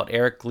walk out.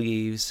 Eric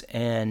leaves,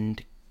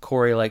 and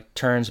Corey, like,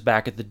 turns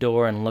back at the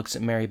door and looks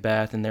at Mary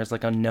Beth, and there's,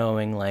 like, a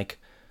knowing, like,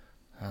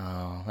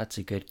 oh, that's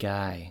a good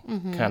guy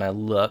kind of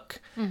look.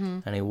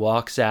 And he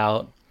walks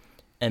out,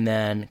 and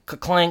then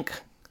clink,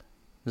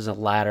 there's a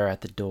ladder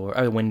at the door,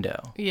 or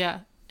window.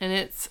 Yeah. And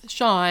it's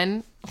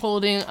Sean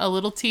holding a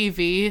little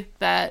TV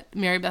that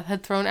Mary Beth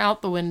had thrown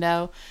out the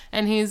window.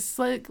 And he's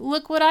like,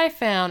 look what I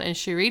found. And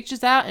she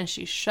reaches out and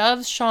she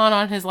shoves Sean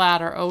on his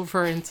ladder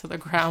over into the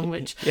ground,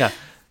 which... Yeah,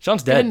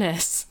 Sean's dead.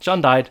 Goodness. Sean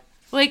died.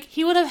 Like,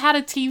 he would have had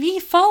a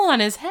TV fall on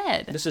his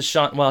head. This is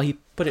Sean. Well, he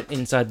put it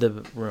inside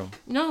the room.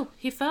 No,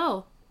 he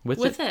fell.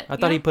 With it? I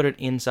thought yeah. he put it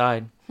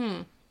inside.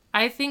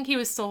 I think he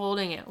was still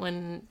holding it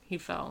when he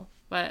fell,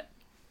 but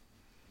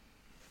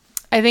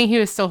I think he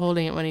was still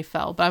holding it when he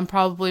fell, but I'm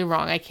probably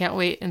wrong. I can't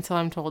wait until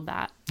I'm told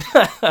that.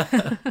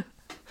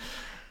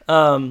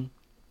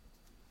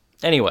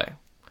 Anyway,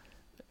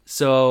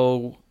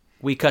 so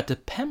we cut to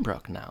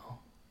Pembroke now.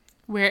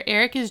 Where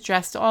Eric is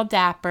dressed all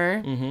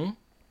dapper,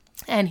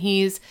 and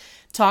he's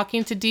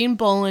talking to Dean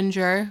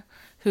Bollinger,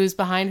 who's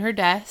behind her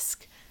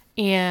desk,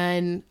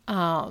 and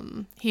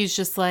he's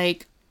just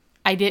like,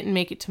 I didn't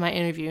make it to my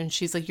interview. And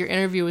she's like, your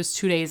interview was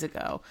 2 days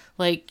ago.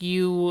 Like,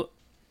 you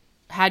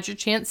had your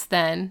chance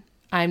then.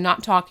 I'm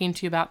not talking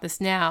to you about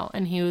this now.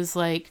 And he was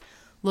like,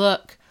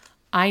 look,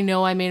 I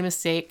know I made a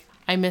mistake.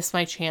 I missed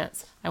my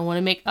chance. I want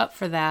to make up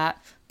for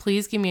that.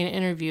 Please give me an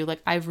interview.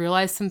 Like, I've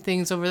realized some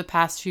things over the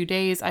past few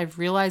days. I've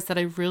realized that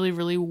I really,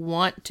 really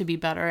want to be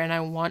better, and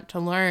I want to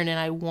learn, and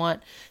I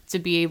want to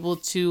be able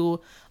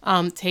to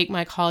take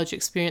my college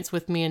experience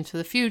with me into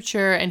the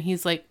future. And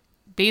he's like,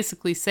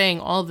 basically saying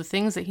all the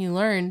things that he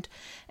learned.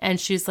 And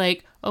she's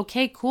like,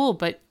 okay, cool,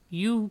 but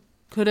you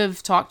could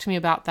have talked to me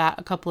about that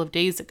a couple of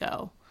days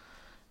ago.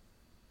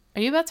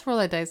 Are you about to roll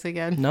that dice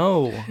again?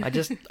 No,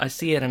 I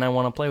see it and I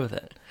want to play with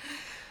it.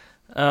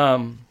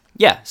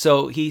 Yeah,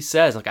 so he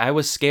says, like, I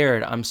was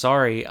scared. I'm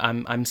sorry.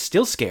 I'm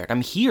still scared.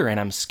 I'm here and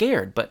I'm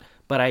scared, but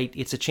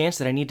it's a chance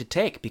that I need to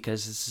take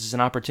because this is an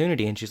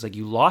opportunity. And she's like,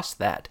 you lost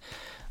that.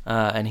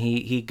 And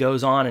he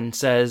goes on and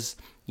says,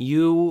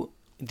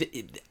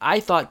 I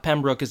thought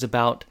Pembroke is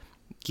about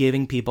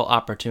giving people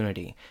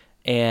opportunity.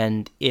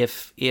 And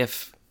if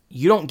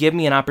you don't give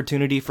me an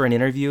opportunity for an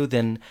interview,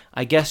 then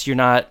I guess you're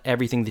not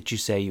everything that you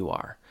say you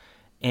are.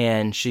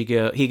 And he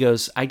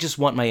goes, I just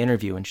want my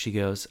interview. And she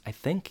goes, I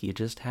think you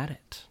just had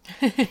it.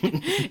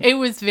 It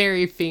was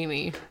very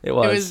Feeny. It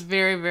was. It was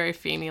very, very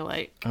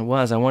Feeny-like. It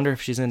was. I wonder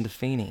if she's into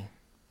Feeny.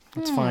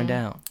 Let's find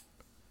out.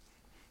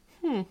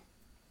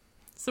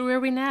 So where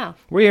are we now?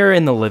 We are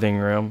in the living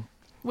room.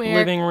 Where?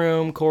 Living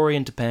room, Corey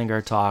and Topanga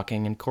are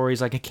talking, and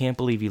Corey's like, I can't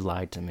believe you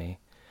lied to me.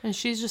 And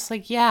she's just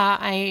like, yeah,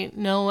 I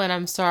know and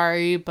I'm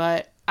sorry,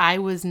 but I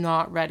was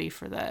not ready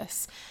for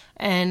this.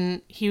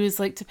 And he was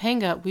like,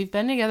 Topanga, we've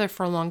been together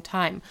for a long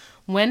time.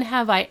 When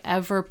have I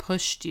ever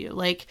pushed you?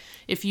 Like,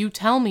 if you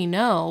tell me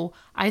no,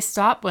 I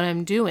stop what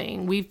I'm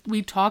doing.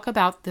 We talk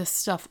about this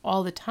stuff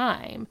all the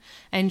time.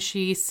 And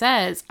she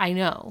says, I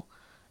know.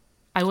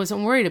 I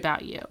wasn't worried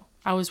about you.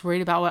 I was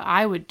worried about what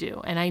I would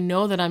do. And I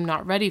know that I'm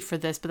not ready for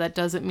this, but that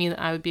doesn't mean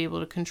that I would be able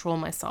to control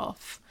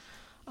myself.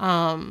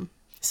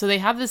 So they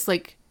have this,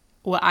 like,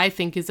 what I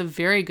think is a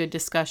very good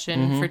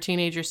discussion for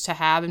teenagers to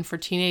have and for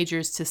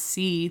teenagers to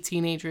see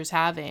teenagers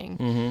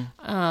having.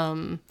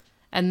 And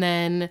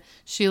then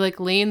she, like,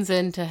 leans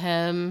into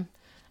him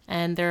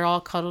and they're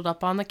all cuddled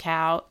up on the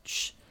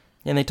couch.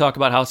 And they talk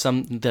about how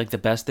the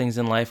best things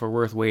in life are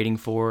worth waiting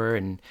for.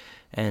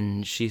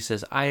 And she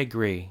says, I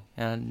agree.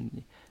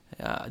 And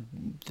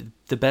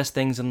the best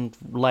things in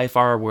life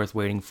are worth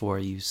waiting for,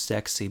 you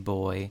sexy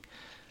boy.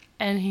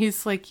 And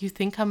he's like, you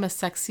think I'm a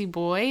sexy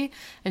boy?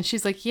 And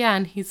she's like, yeah.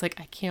 And he's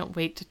like, I can't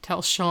wait to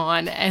tell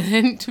Sean. And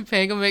then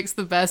Topanga makes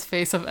the best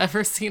face I've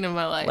ever seen in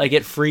my life. Like,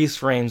 it freeze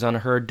frames on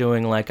her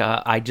doing like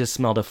a I just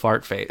smelled a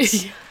fart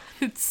face. Yeah,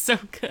 it's so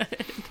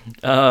good.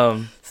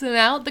 So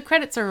now the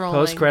credits are rolling.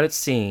 Post-credits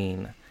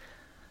scene.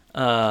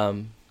 We're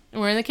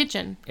in the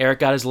kitchen. Eric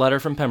got his letter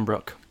from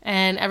Pembroke.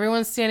 And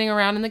everyone's standing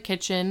around in the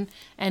kitchen.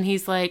 And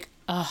he's like,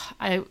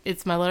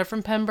 it's my letter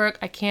from Pembroke.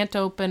 I can't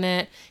open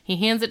it. He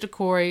hands it to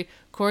Corey.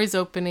 Corey's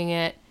opening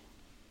it.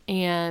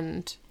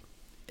 And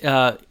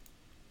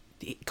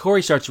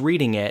Corey starts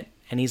reading it.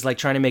 And he's like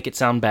trying to make it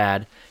sound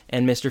bad.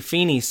 And Mr.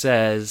 Feeney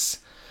says,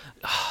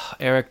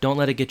 Eric, don't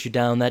let it get you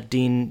down. That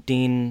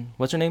Dean,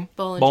 what's her name?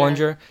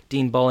 Bollinger.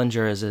 Dean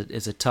Bollinger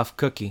is a tough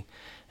cookie.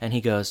 And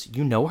he goes,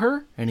 you know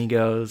her? And he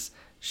goes,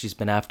 she's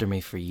been after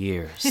me for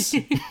years.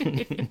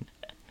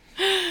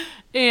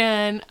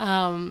 And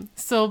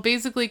so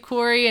basically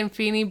Corey and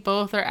Feeney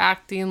both are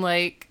acting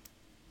like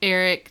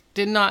Eric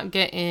did not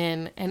get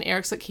in. And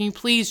Eric's like, can you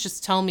please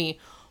just tell me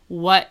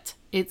what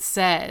it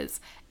says?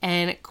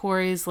 And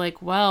Corey's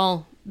like,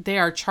 well, they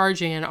are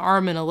charging an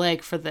arm and a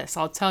leg for this.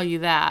 I'll tell you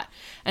that.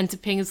 And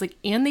Topanga's like,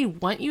 and they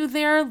want you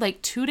there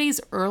like 2 days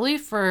early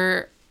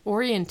for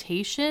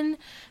orientation.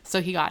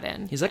 So he got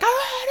in. He's like,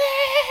 already!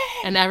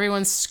 And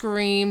everyone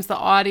screams. The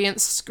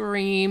audience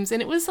screams.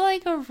 And it was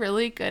like a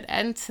really good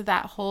end to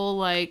that whole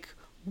like,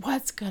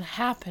 what's going to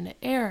happen to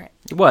Eric?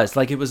 It was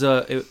like it was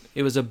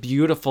a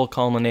beautiful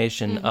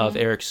culmination of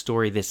Eric's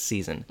story this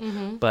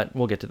season. But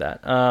we'll get to that.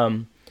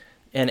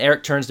 And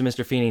Eric turns to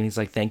Mr. Feeney and he's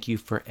like, thank you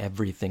for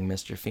everything,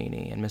 Mr.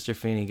 Feeney. And Mr.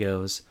 Feeney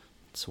goes,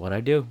 it's what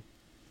I do.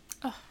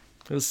 Oh.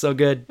 It was so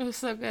good. It was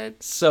so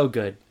good. So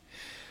good.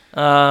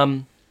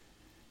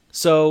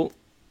 So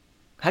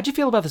how'd you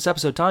feel about this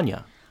episode,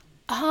 Tanya?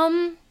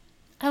 I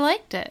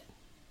liked it.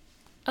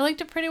 I liked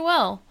it pretty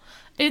well.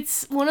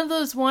 It's one of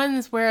those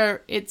ones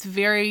where it's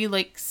very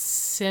like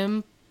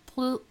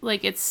simple,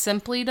 like it's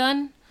simply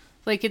done.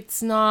 Like,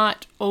 it's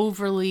not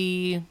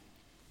overly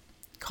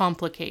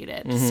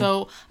complicated. Mm-hmm.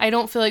 So I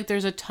don't feel like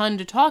there's a ton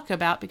to talk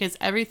about because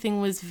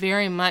everything was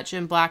very much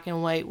in black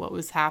and white what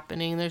was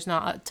happening. There's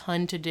not a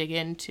ton to dig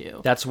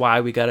into. That's why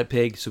we got a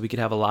pig, so we could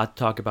have a lot to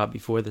talk about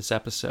before this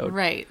episode.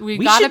 Right. We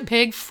We got a should-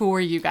 pig for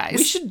you guys.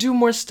 We should do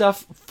more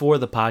stuff for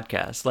the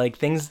podcast, like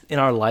things in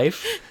our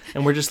life,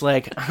 and we're just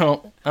like, I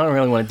don't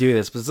really want to do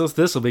this, but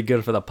this will be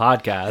good for the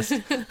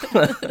podcast.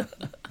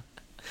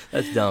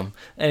 That's dumb.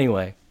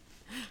 Anyway,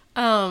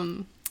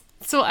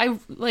 So I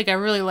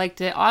really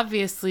liked it.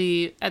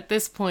 Obviously, at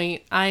this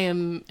point, I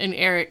am an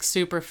Eric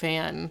super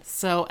fan.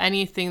 So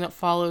anything that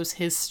follows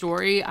his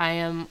story, I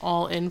am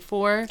all in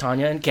for.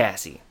 Tanya and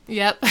Cassie.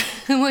 Yep.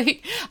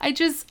 Like,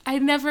 I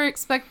never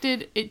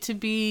expected it to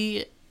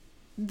be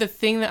the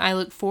thing that I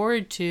look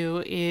forward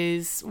to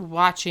is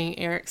watching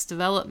Eric's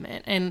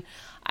development. And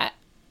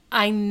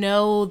I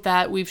know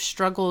that we've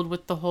struggled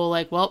with the whole,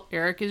 like, well,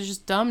 Eric is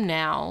just dumb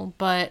now.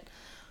 But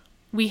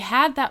we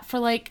had that for,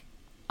 like,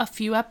 a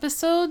few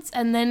episodes,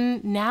 and then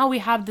now we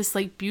have this,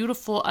 like,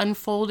 beautiful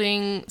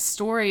unfolding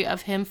story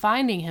of him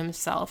finding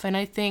himself. And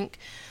I think,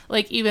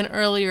 like, even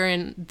earlier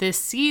in this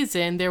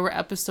season, there were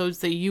episodes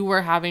that you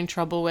were having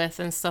trouble with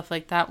and stuff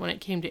like that when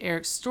it came to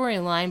Eric's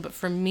storyline. But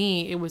for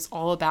me, it was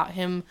all about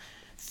him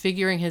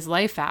figuring his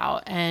life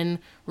out and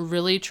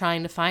really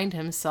trying to find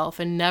himself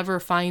and never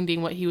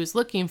finding what he was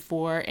looking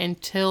for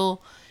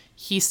until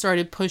he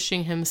started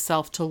pushing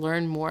himself to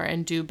learn more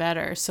and do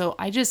better. So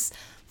I just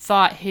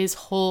thought his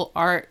whole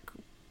arc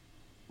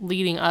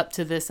leading up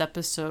to this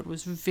episode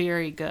was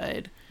very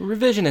good.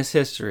 Revisionist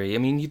history. I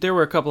mean, there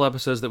were a couple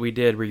episodes that we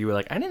did where you were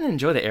like, I didn't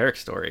enjoy the Eric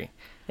story.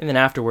 And then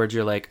afterwards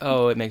you're like,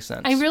 oh, it makes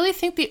sense. I really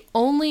think the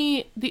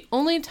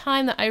only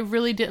time that I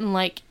really didn't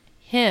like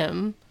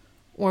him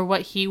or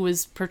what he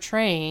was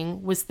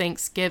portraying was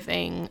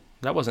Thanksgiving.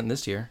 That wasn't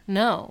this year.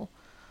 No.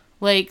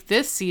 Like,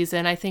 this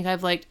season, I think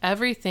I've liked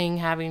everything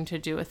having to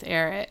do with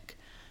Eric.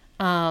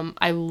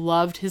 I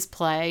loved his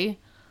play.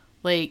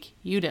 Like,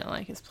 you didn't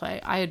like his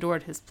play. I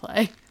adored his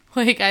play.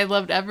 Like, I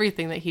loved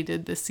everything that he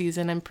did this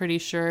season, I'm pretty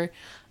sure.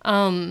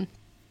 But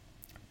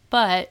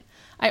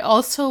I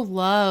also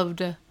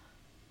loved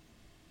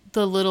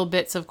the little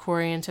bits of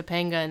Corey and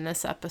Topanga in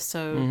this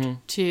episode,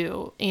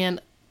 too.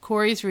 And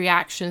Corey's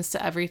reactions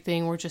to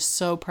everything were just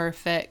so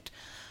perfect.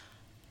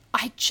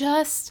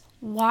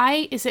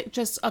 Why is it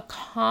just a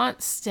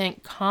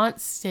constant,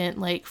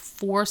 like,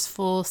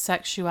 forceful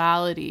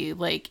sexuality,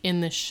 like,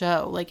 in the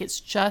show? Like, it's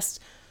just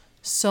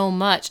so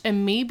much.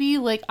 And maybe,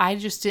 like, I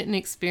just didn't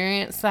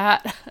experience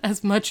that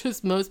as much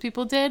as most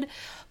people did.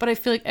 But I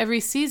feel like every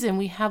season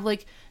we have,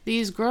 like,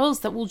 these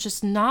girls that will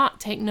just not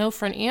take no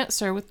for an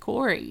answer with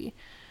Corey.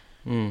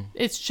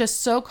 It's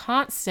just so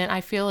constant.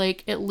 I feel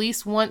like at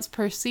least once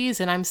per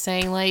season I'm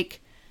saying, like,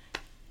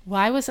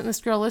 why wasn't this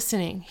girl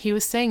listening? He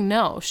was saying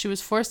no. She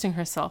was forcing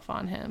herself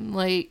on him.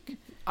 Like,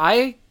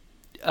 I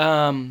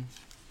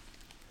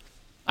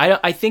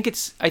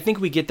think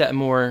we get that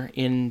more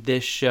in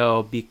this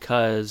show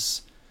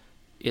because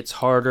it's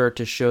harder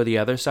to show the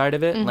other side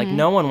of it. Like,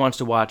 no one wants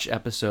to watch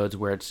episodes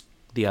where it's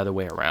the other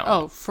way around.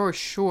 oh, for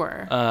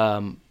sure.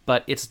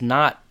 But it's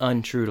not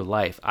untrue to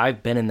life.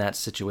 I've been in that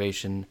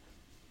situation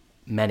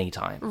many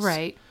times.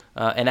 Right.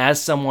 And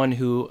as someone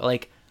who,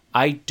 like,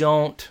 I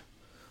don't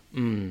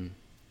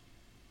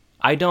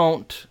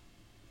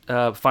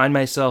find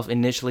myself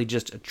initially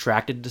just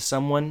attracted to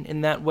someone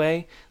in that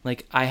way.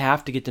 Like, I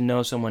have to get to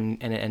know someone,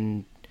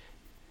 and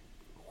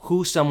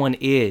who someone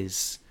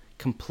is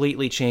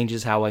completely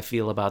changes how I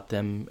feel about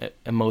them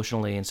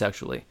emotionally and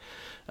sexually.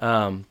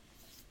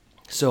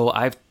 So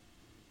I've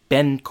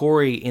been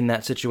Corey in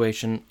that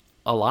situation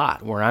a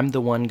lot, where I'm the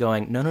one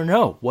going,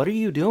 no, what are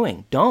you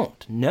doing?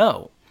 Don't,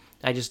 no.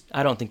 I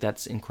don't think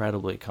that's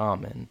incredibly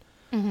common.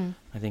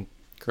 I think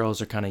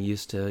girls are kind of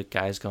used to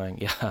guys going,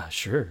 yeah,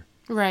 sure.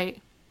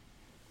 Right.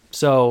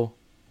 So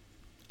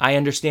I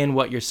understand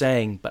what you're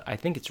saying, but I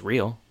think it's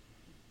real.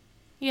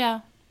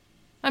 Yeah.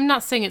 I'm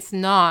not saying it's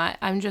not.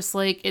 I'm just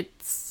like,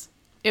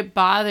 it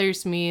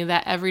bothers me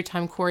that every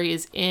time Corey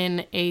is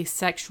in a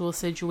sexual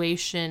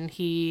situation,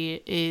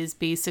 he is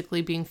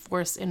basically being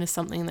forced into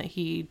something that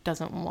he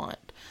doesn't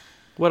want.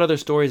 What other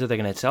stories are they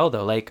going to tell,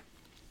 though? Like,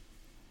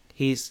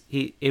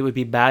 it would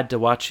be bad to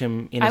watch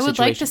him in a situation. I would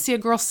like to see a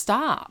girl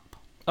stop.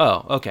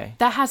 Oh, okay.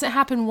 That hasn't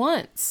happened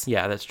once.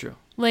 Yeah, that's true.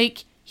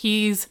 Like,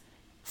 he's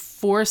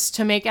forced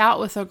to make out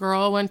with a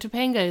girl when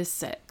Topanga is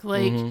sick.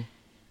 Like,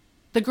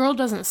 the girl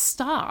doesn't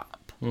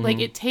stop. Like,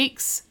 it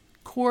takes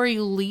Corey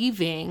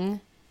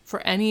leaving for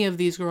any of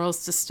these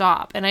girls to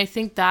stop. And I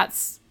think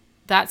that's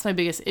my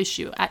biggest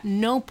issue. At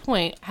no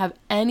point have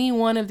any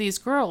one of these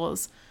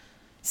girls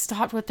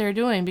stopped what they're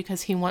doing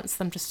because he wants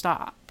them to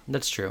stop.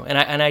 That's true.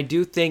 And I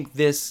do think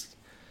this...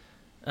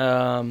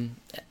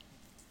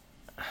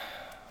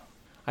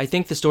 I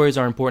think the stories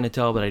are important to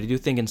tell, but I do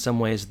think in some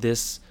ways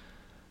this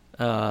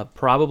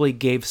probably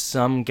gave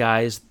some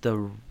guys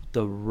the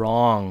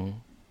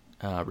wrong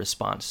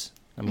response.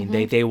 I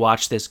mean, they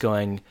watched this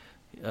going,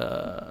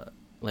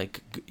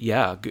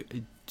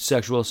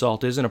 sexual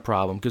assault isn't a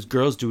problem because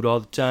girls do it all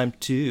the time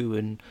too,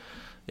 and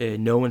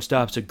no one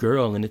stops a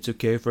girl, and it's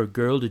okay for a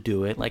girl to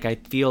do it. Like, I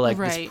feel like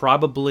this Right.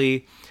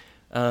 probably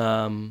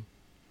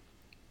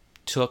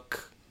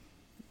took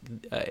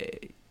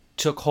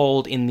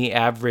hold in the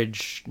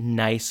average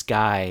nice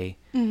guy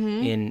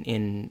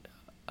in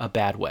a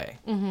bad way.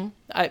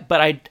 But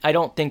I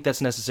don't think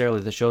that's necessarily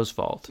the show's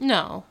fault.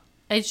 No.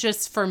 It's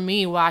just for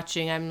me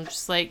watching, I'm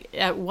just like,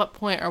 at what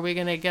point are we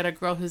going to get a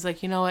girl who's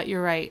like, you know what,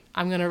 you're right.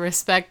 I'm going to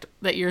respect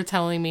that you're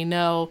telling me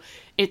no.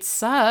 It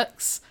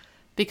sucks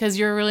because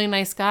you're a really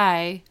nice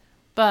guy,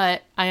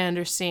 but I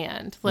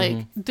understand.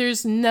 Like,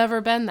 there's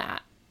never been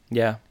that.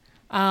 Yeah.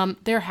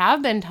 There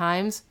have been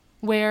times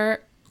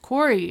where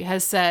Corey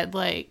has said,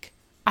 like,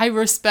 I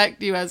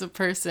respect you as a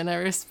person, I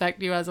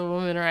respect you as a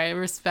woman, or I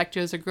respect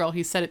you as a girl.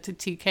 He said it to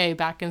TK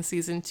back in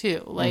season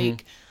 2.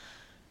 Like,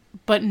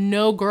 but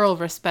no girl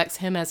respects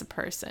him as a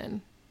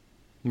person.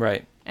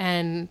 Right.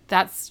 And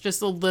that's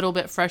just a little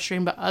bit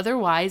frustrating. But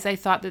otherwise, I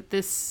thought that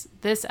this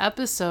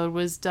episode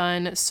was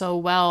done so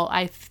well.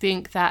 I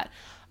think that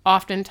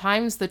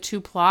oftentimes the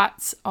two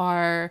plots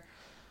are,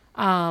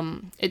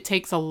 it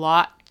takes a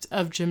lot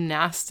of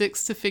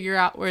gymnastics to figure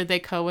out where they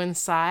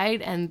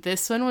coincide. And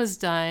this one was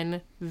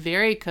done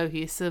very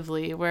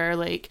cohesively, where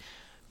like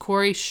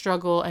Corey's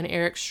struggle and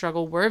Eric's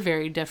struggle were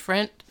very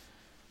different,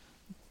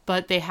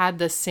 but they had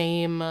the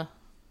same,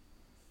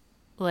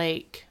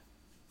 like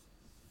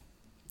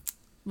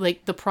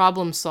the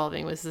problem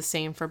solving was the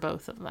same for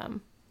both of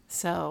them.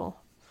 So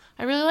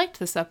I really liked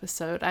this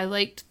episode. I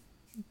liked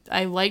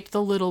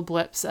the little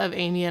blips of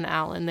Amy and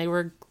Alan. They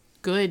were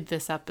good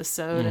this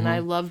episode, and I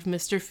loved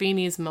Mr.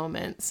 Feeney's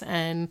moments,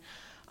 and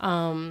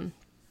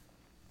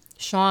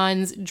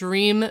Sean's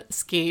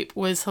dreamscape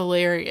was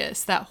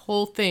hilarious. That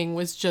whole thing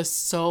was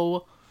just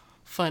so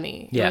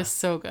funny. Yeah. It was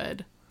so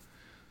good.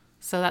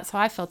 So that's how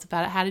I felt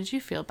about it. How did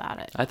you feel about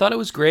it? I thought it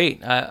was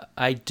great.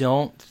 I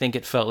don't think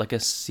it felt like a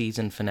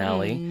season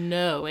finale.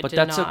 No, it But did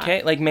that's not.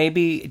 okay. Like,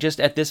 maybe just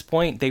at this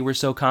point they were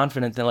so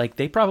confident that like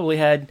they probably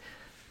had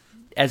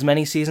as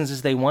many seasons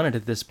as they wanted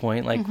at this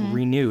point, like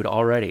renewed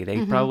already.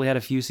 They probably had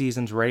a few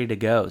seasons ready to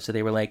go. So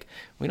they were like,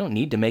 we don't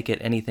need to make it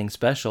anything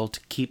special to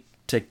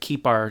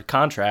keep our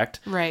contract.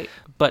 Right.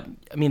 But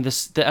I mean,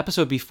 the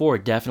episode before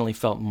definitely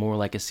felt more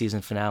like a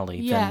season finale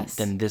Yes.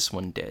 than this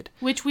one did.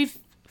 Which we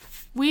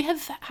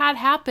have had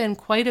happen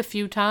quite a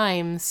few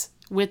times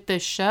with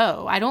this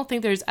show. I don't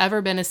think there's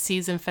ever been a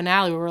season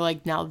finale where we're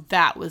like, now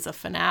that was a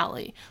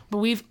finale. But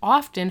we've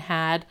often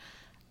had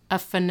a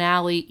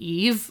finale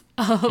eve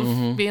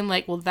of being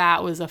like, well,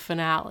 that was a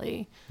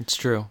finale. It's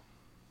true.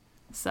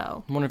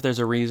 So I wonder if there's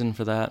a reason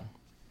for that.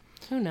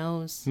 who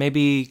knows?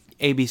 Maybe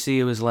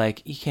ABC was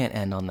like, you can't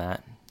end on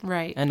that.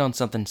 Right. End on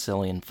something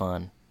silly and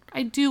fun.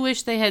 I do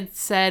wish they had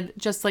said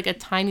just like a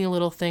tiny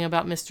little thing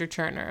about Mr.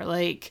 Turner.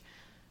 Like,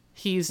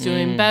 he's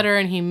doing better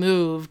and he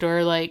moved,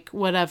 or like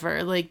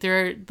whatever. Like,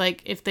 they're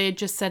like, if they had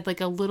just said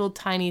like a little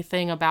tiny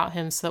thing about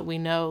him so that we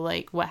know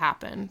like what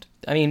happened.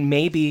 I mean,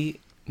 maybe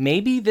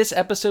this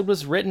episode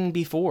was written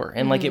before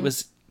and like it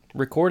was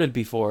recorded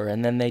before,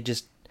 and then they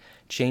just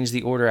changed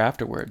the order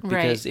afterward,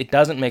 because it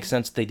doesn't make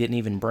sense they didn't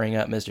even bring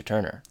up Mr.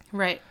 Turner.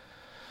 Right.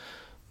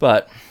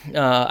 But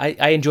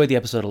I enjoyed the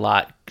episode a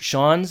lot.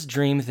 Sean's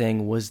dream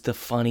thing was the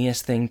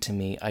funniest thing to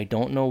me. I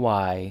don't know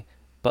why,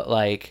 but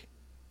like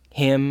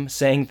him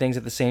saying things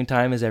at the same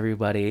time as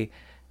everybody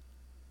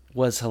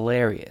was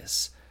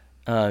hilarious.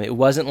 It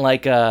wasn't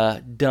like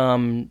a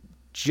dumb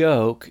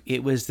joke.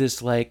 It was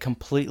this like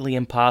completely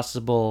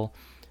impossible,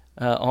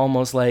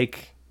 almost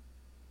like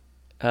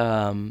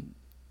paranormal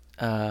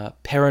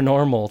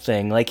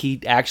thing. Like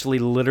he actually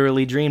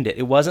literally dreamed it.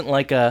 It wasn't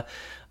like a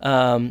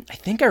I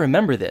think I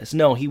remember this.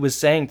 No, he was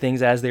saying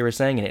things as they were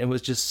saying it. It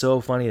was just so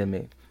funny to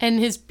me. And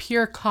his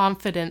pure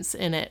confidence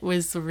in it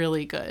was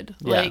really good.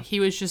 Yeah. Like,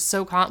 he was just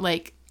so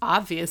like,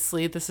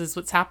 obviously this is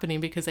what's happening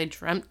because I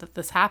dreamt that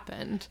this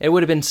happened. It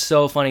would have been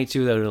so funny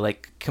too, though, to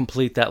like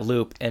complete that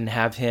loop and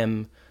have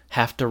him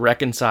have to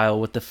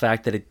reconcile with the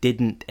fact that it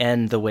didn't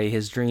end the way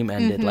his dream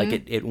ended. Like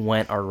it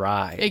went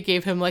awry. It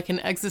gave him like an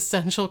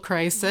existential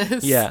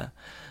crisis. Yeah.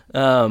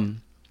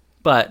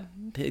 But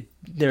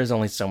there's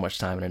only so much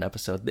time in an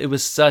episode. It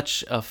was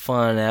such a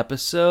fun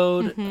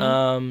episode.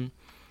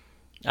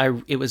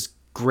 It was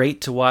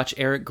great to watch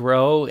Eric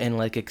grow and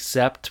like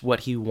accept what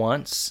he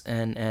wants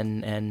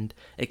and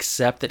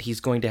accept that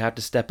he's going to have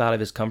to step out of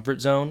his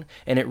comfort zone.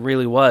 And it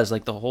really was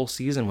like the whole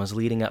season was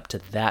leading up to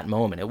that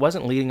moment. It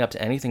wasn't leading up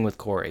to anything with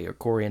Corey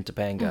and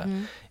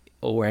Topanga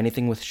or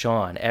anything with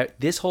Sean.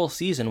 This whole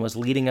season was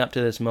leading up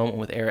to this moment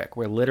with Eric,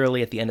 where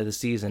literally at the end of the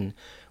season,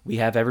 we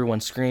have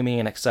everyone screaming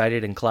and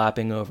excited and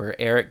clapping over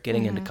Eric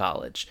getting into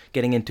college,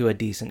 getting into a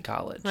decent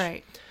college.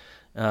 Right.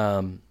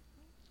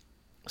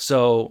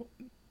 So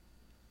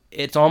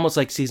it's almost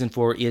like season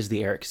 4 is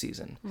the Eric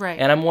season. Right.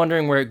 And I'm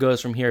wondering where it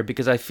goes from here,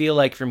 because I feel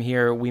like from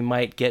here we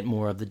might get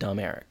more of the dumb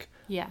Eric.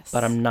 Yes.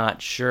 But I'm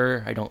not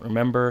sure. I don't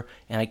remember,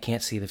 and I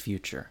can't see the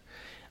future.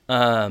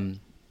 But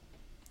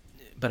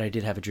I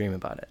did have a dream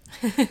about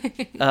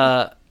it.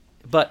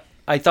 But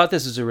I thought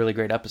this was a really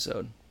great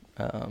episode.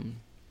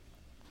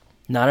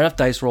 Not enough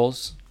dice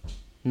rolls,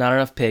 not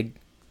enough pig,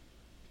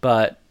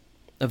 but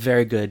a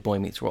very good Boy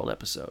Meets World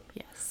episode.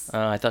 Yes.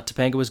 I thought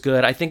Topanga was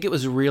good. I think it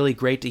was really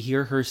great to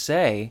hear her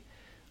say,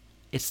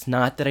 it's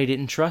not that I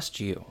didn't trust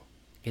you.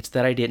 It's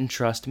that I didn't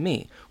trust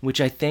me,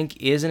 which I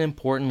think is an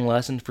important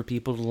lesson for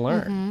people to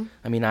learn. Mm-hmm.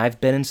 I mean, I've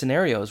been in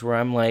scenarios where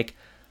I'm like,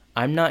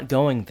 I'm not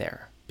going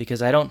there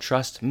because I don't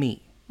trust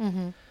me.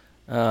 Mm-hmm.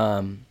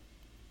 And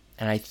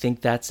I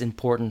think that's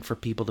important for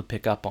people to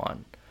pick up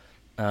on.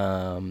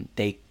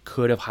 They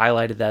could have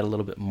highlighted that a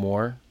little bit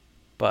more,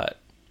 but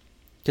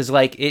because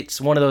like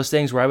it's one of those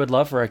things where I would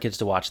love for our kids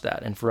to watch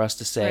that and for us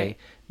to say,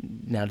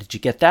 Right. now did you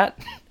get that?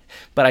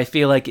 But I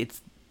feel like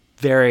it's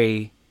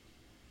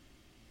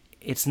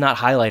not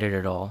highlighted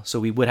at all. So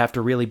we would have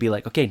to really be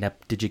like, okay, now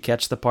did you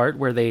catch the part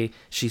where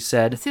she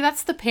said, See,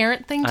 that's the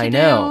parent thing to I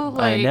know,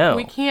 do. I know.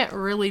 We can't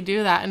really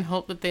do that and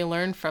hope that they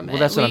learn from it. Well,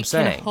 that's what I'm We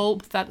saying. can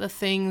hope that the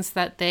things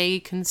that they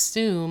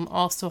consume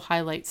also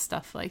highlight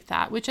stuff like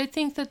that, which I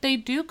think that they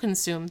do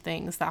consume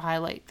things that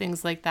highlight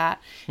things like that.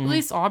 At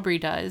least Aubrey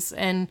does.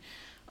 And,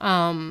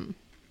 I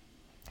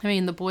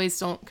mean, the boys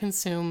don't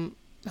consume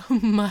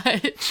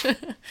much.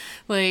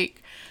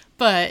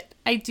 But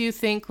I do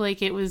think,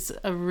 like, it was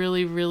a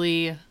really,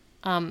 really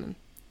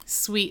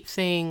sweet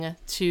thing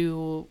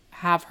to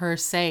have her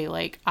say,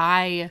 like,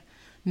 I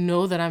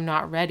know that I'm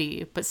not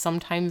ready, but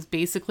sometimes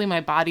basically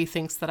my body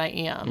thinks that I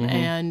am,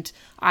 and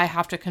I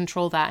have to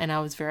control that, and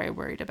I was very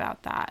worried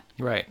about that.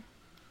 right.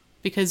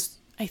 Because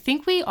I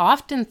think we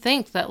often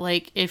think that,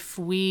 like, if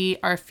we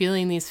are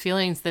feeling these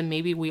feelings, then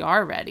maybe we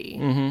are ready.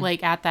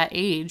 Like, at that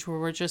age where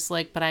we're just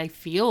like, but I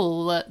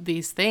feel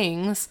these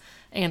things,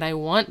 and I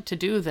want to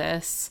do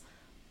this.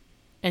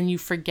 And you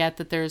forget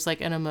that there's, like,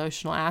 an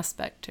emotional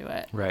aspect to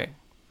it. Right.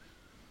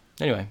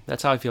 Anyway,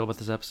 that's how I feel about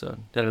this episode.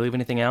 Did I leave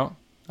anything out?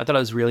 I thought it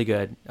was really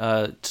good.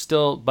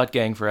 Still Butt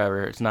Gang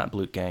forever. It's not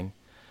Blute Gang.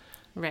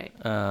 Right.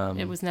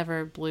 It was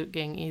never Blute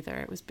Gang either.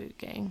 It was Boot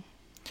Gang.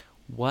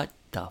 What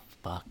the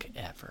fuck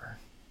ever.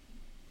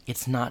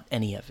 It's not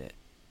any of it.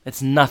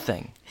 It's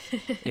nothing.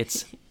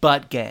 It's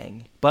Butt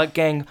Gang. Butt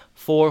Gang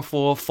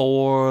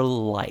 444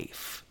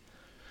 life.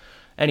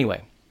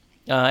 Anyway,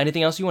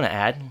 anything else you want to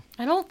add?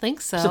 I don't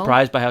think so.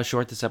 Surprised by how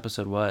short this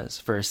episode was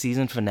for a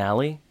season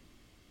finale.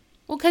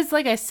 Well, because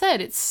like I said,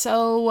 it's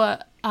so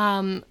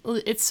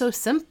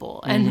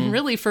simple, and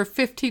really for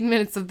 15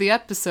 minutes of the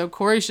episode,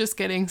 Corey's just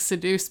getting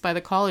seduced by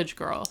the college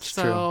girl.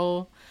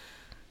 So,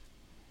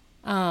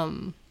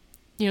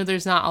 you know,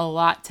 there's not a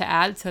lot to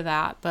add to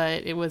that,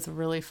 but it was a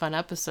really fun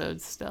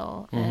episode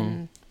still,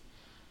 and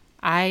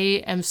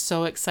I am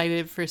so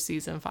excited for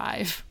season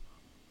 5.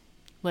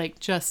 Like,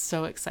 just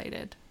so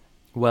excited.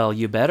 Well,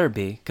 you better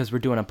be, because we're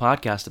doing a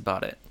podcast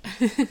about it.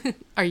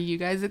 Are you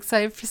guys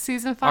excited for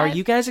season 5? Are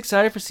you guys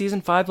excited for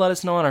season 5? Let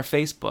us know on our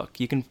Facebook.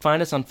 You can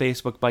find us on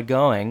Facebook by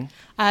going...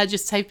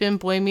 Just type in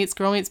Boy Meets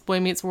Girl Meets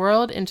Boy Meets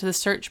World into the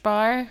search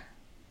bar.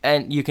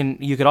 And you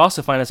could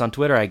also find us on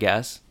Twitter, I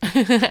guess.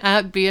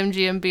 At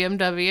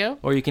BMGMBMW.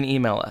 Or you can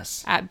email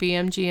us. At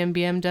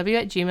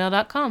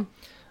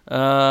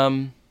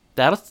BMGMBMW@gmail.com.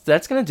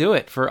 That's going to do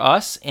it for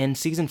us in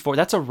season 4.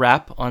 That's a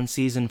wrap on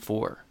season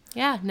 4.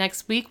 Yeah,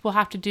 next week we'll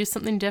have to do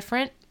something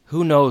different.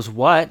 Who knows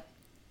what?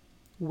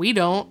 We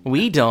don't.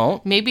 We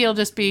don't. Maybe it'll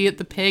just be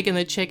the pig and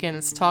the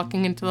chickens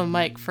talking into the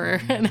mic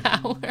for an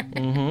hour.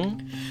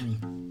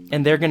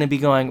 And they're going to be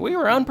going, we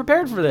were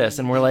unprepared for this.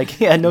 And we're like,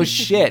 yeah, no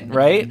shit,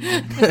 right?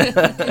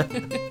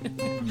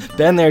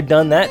 Been there,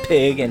 done that,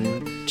 pig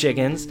and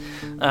chickens.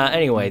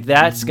 Anyway,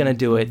 that's going to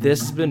do it. This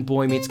has been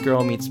Boy Meets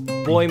Girl Meets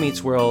Boy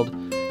Meets World,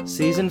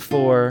 Season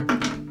 4,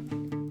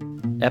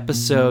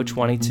 Episode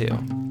 22.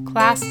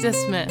 Class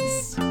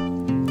dismissed.